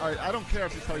the word. I don't care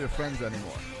if you tell your friends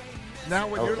anymore. Now,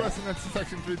 when you're listening to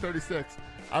Section 336,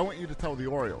 I want you to tell the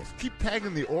Orioles. Keep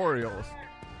tagging the Orioles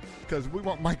because we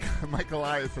want Mike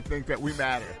Elias to think that we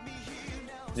matter.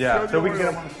 Yeah, so we can get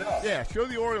him on the show. Yeah, show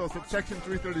the Orioles that Section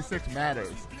 336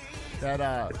 matters.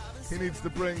 That he needs to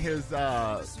bring his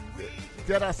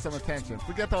get us some attention.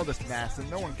 Forget all this mass, and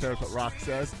no one cares what Rock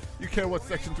says. You care what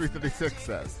Section 336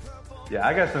 says. Yeah,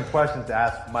 I got some questions to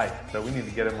ask Mike, so we need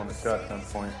to get him on the show at some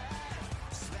point.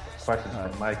 Questions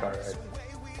from Mike, all right.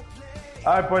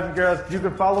 All right, boys and girls, you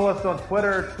can follow us on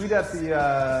Twitter. Tweet at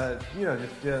the,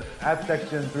 just at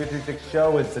Section 336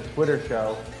 Show is the Twitter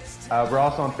show. We're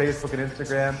also on Facebook and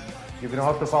Instagram. You can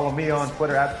also follow me on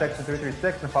Twitter at Section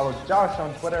 336 and follow Josh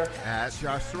on Twitter at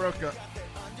Josh Soroka.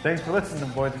 Thanks for listening,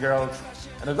 boys and girls.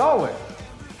 And as always,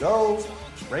 go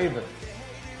Ravens.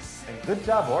 And good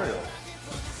job, Orioles.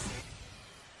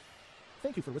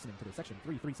 Thank you for listening to the Section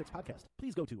 336 podcast.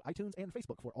 Please go to iTunes and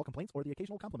Facebook for all complaints or the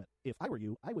occasional compliment. If I were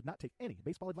you, I would not take any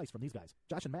baseball advice from these guys.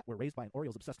 Josh and Matt were raised by an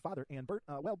Orioles-obsessed father, and Bert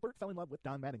fell in love with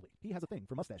Don Mattingly. He has a thing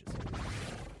for mustaches.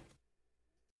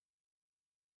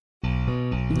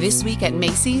 This week at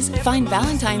Macy's, find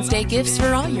Valentine's Day gifts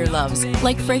for all your loves,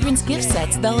 like fragrance gift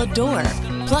sets they'll adore.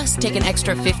 Plus, take an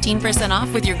extra 15%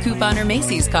 off with your coupon or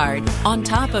Macy's card, on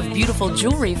top of beautiful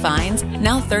jewelry finds,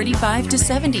 now 35 to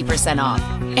 70% off,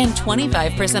 and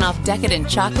 25% off decadent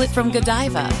chocolate from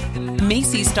Godiva.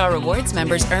 Macy's Star Rewards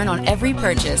members earn on every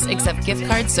purchase except gift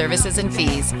card services and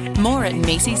fees. More at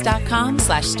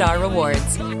Macys.com/Star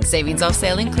Rewards. Savings off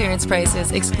sale and clearance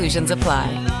prices. Exclusions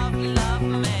apply.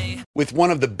 With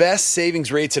one of the best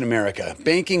savings rates in America,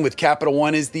 banking with Capital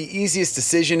One is the easiest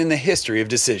decision in the history of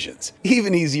decisions.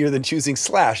 Even easier than choosing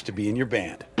Slash to be in your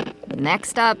band.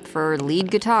 Next up for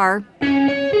lead guitar.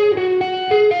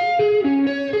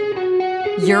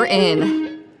 You're in.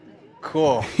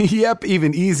 Cool. Yep,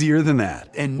 even easier than that.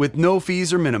 And with no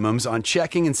fees or minimums on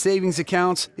checking and savings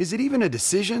accounts, is it even a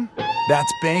decision?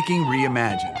 That's banking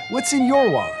reimagined. What's in your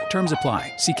wallet? Terms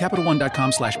apply. See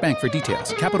CapitalOne.com/bank for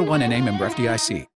details. Capital One NA, member FDIC.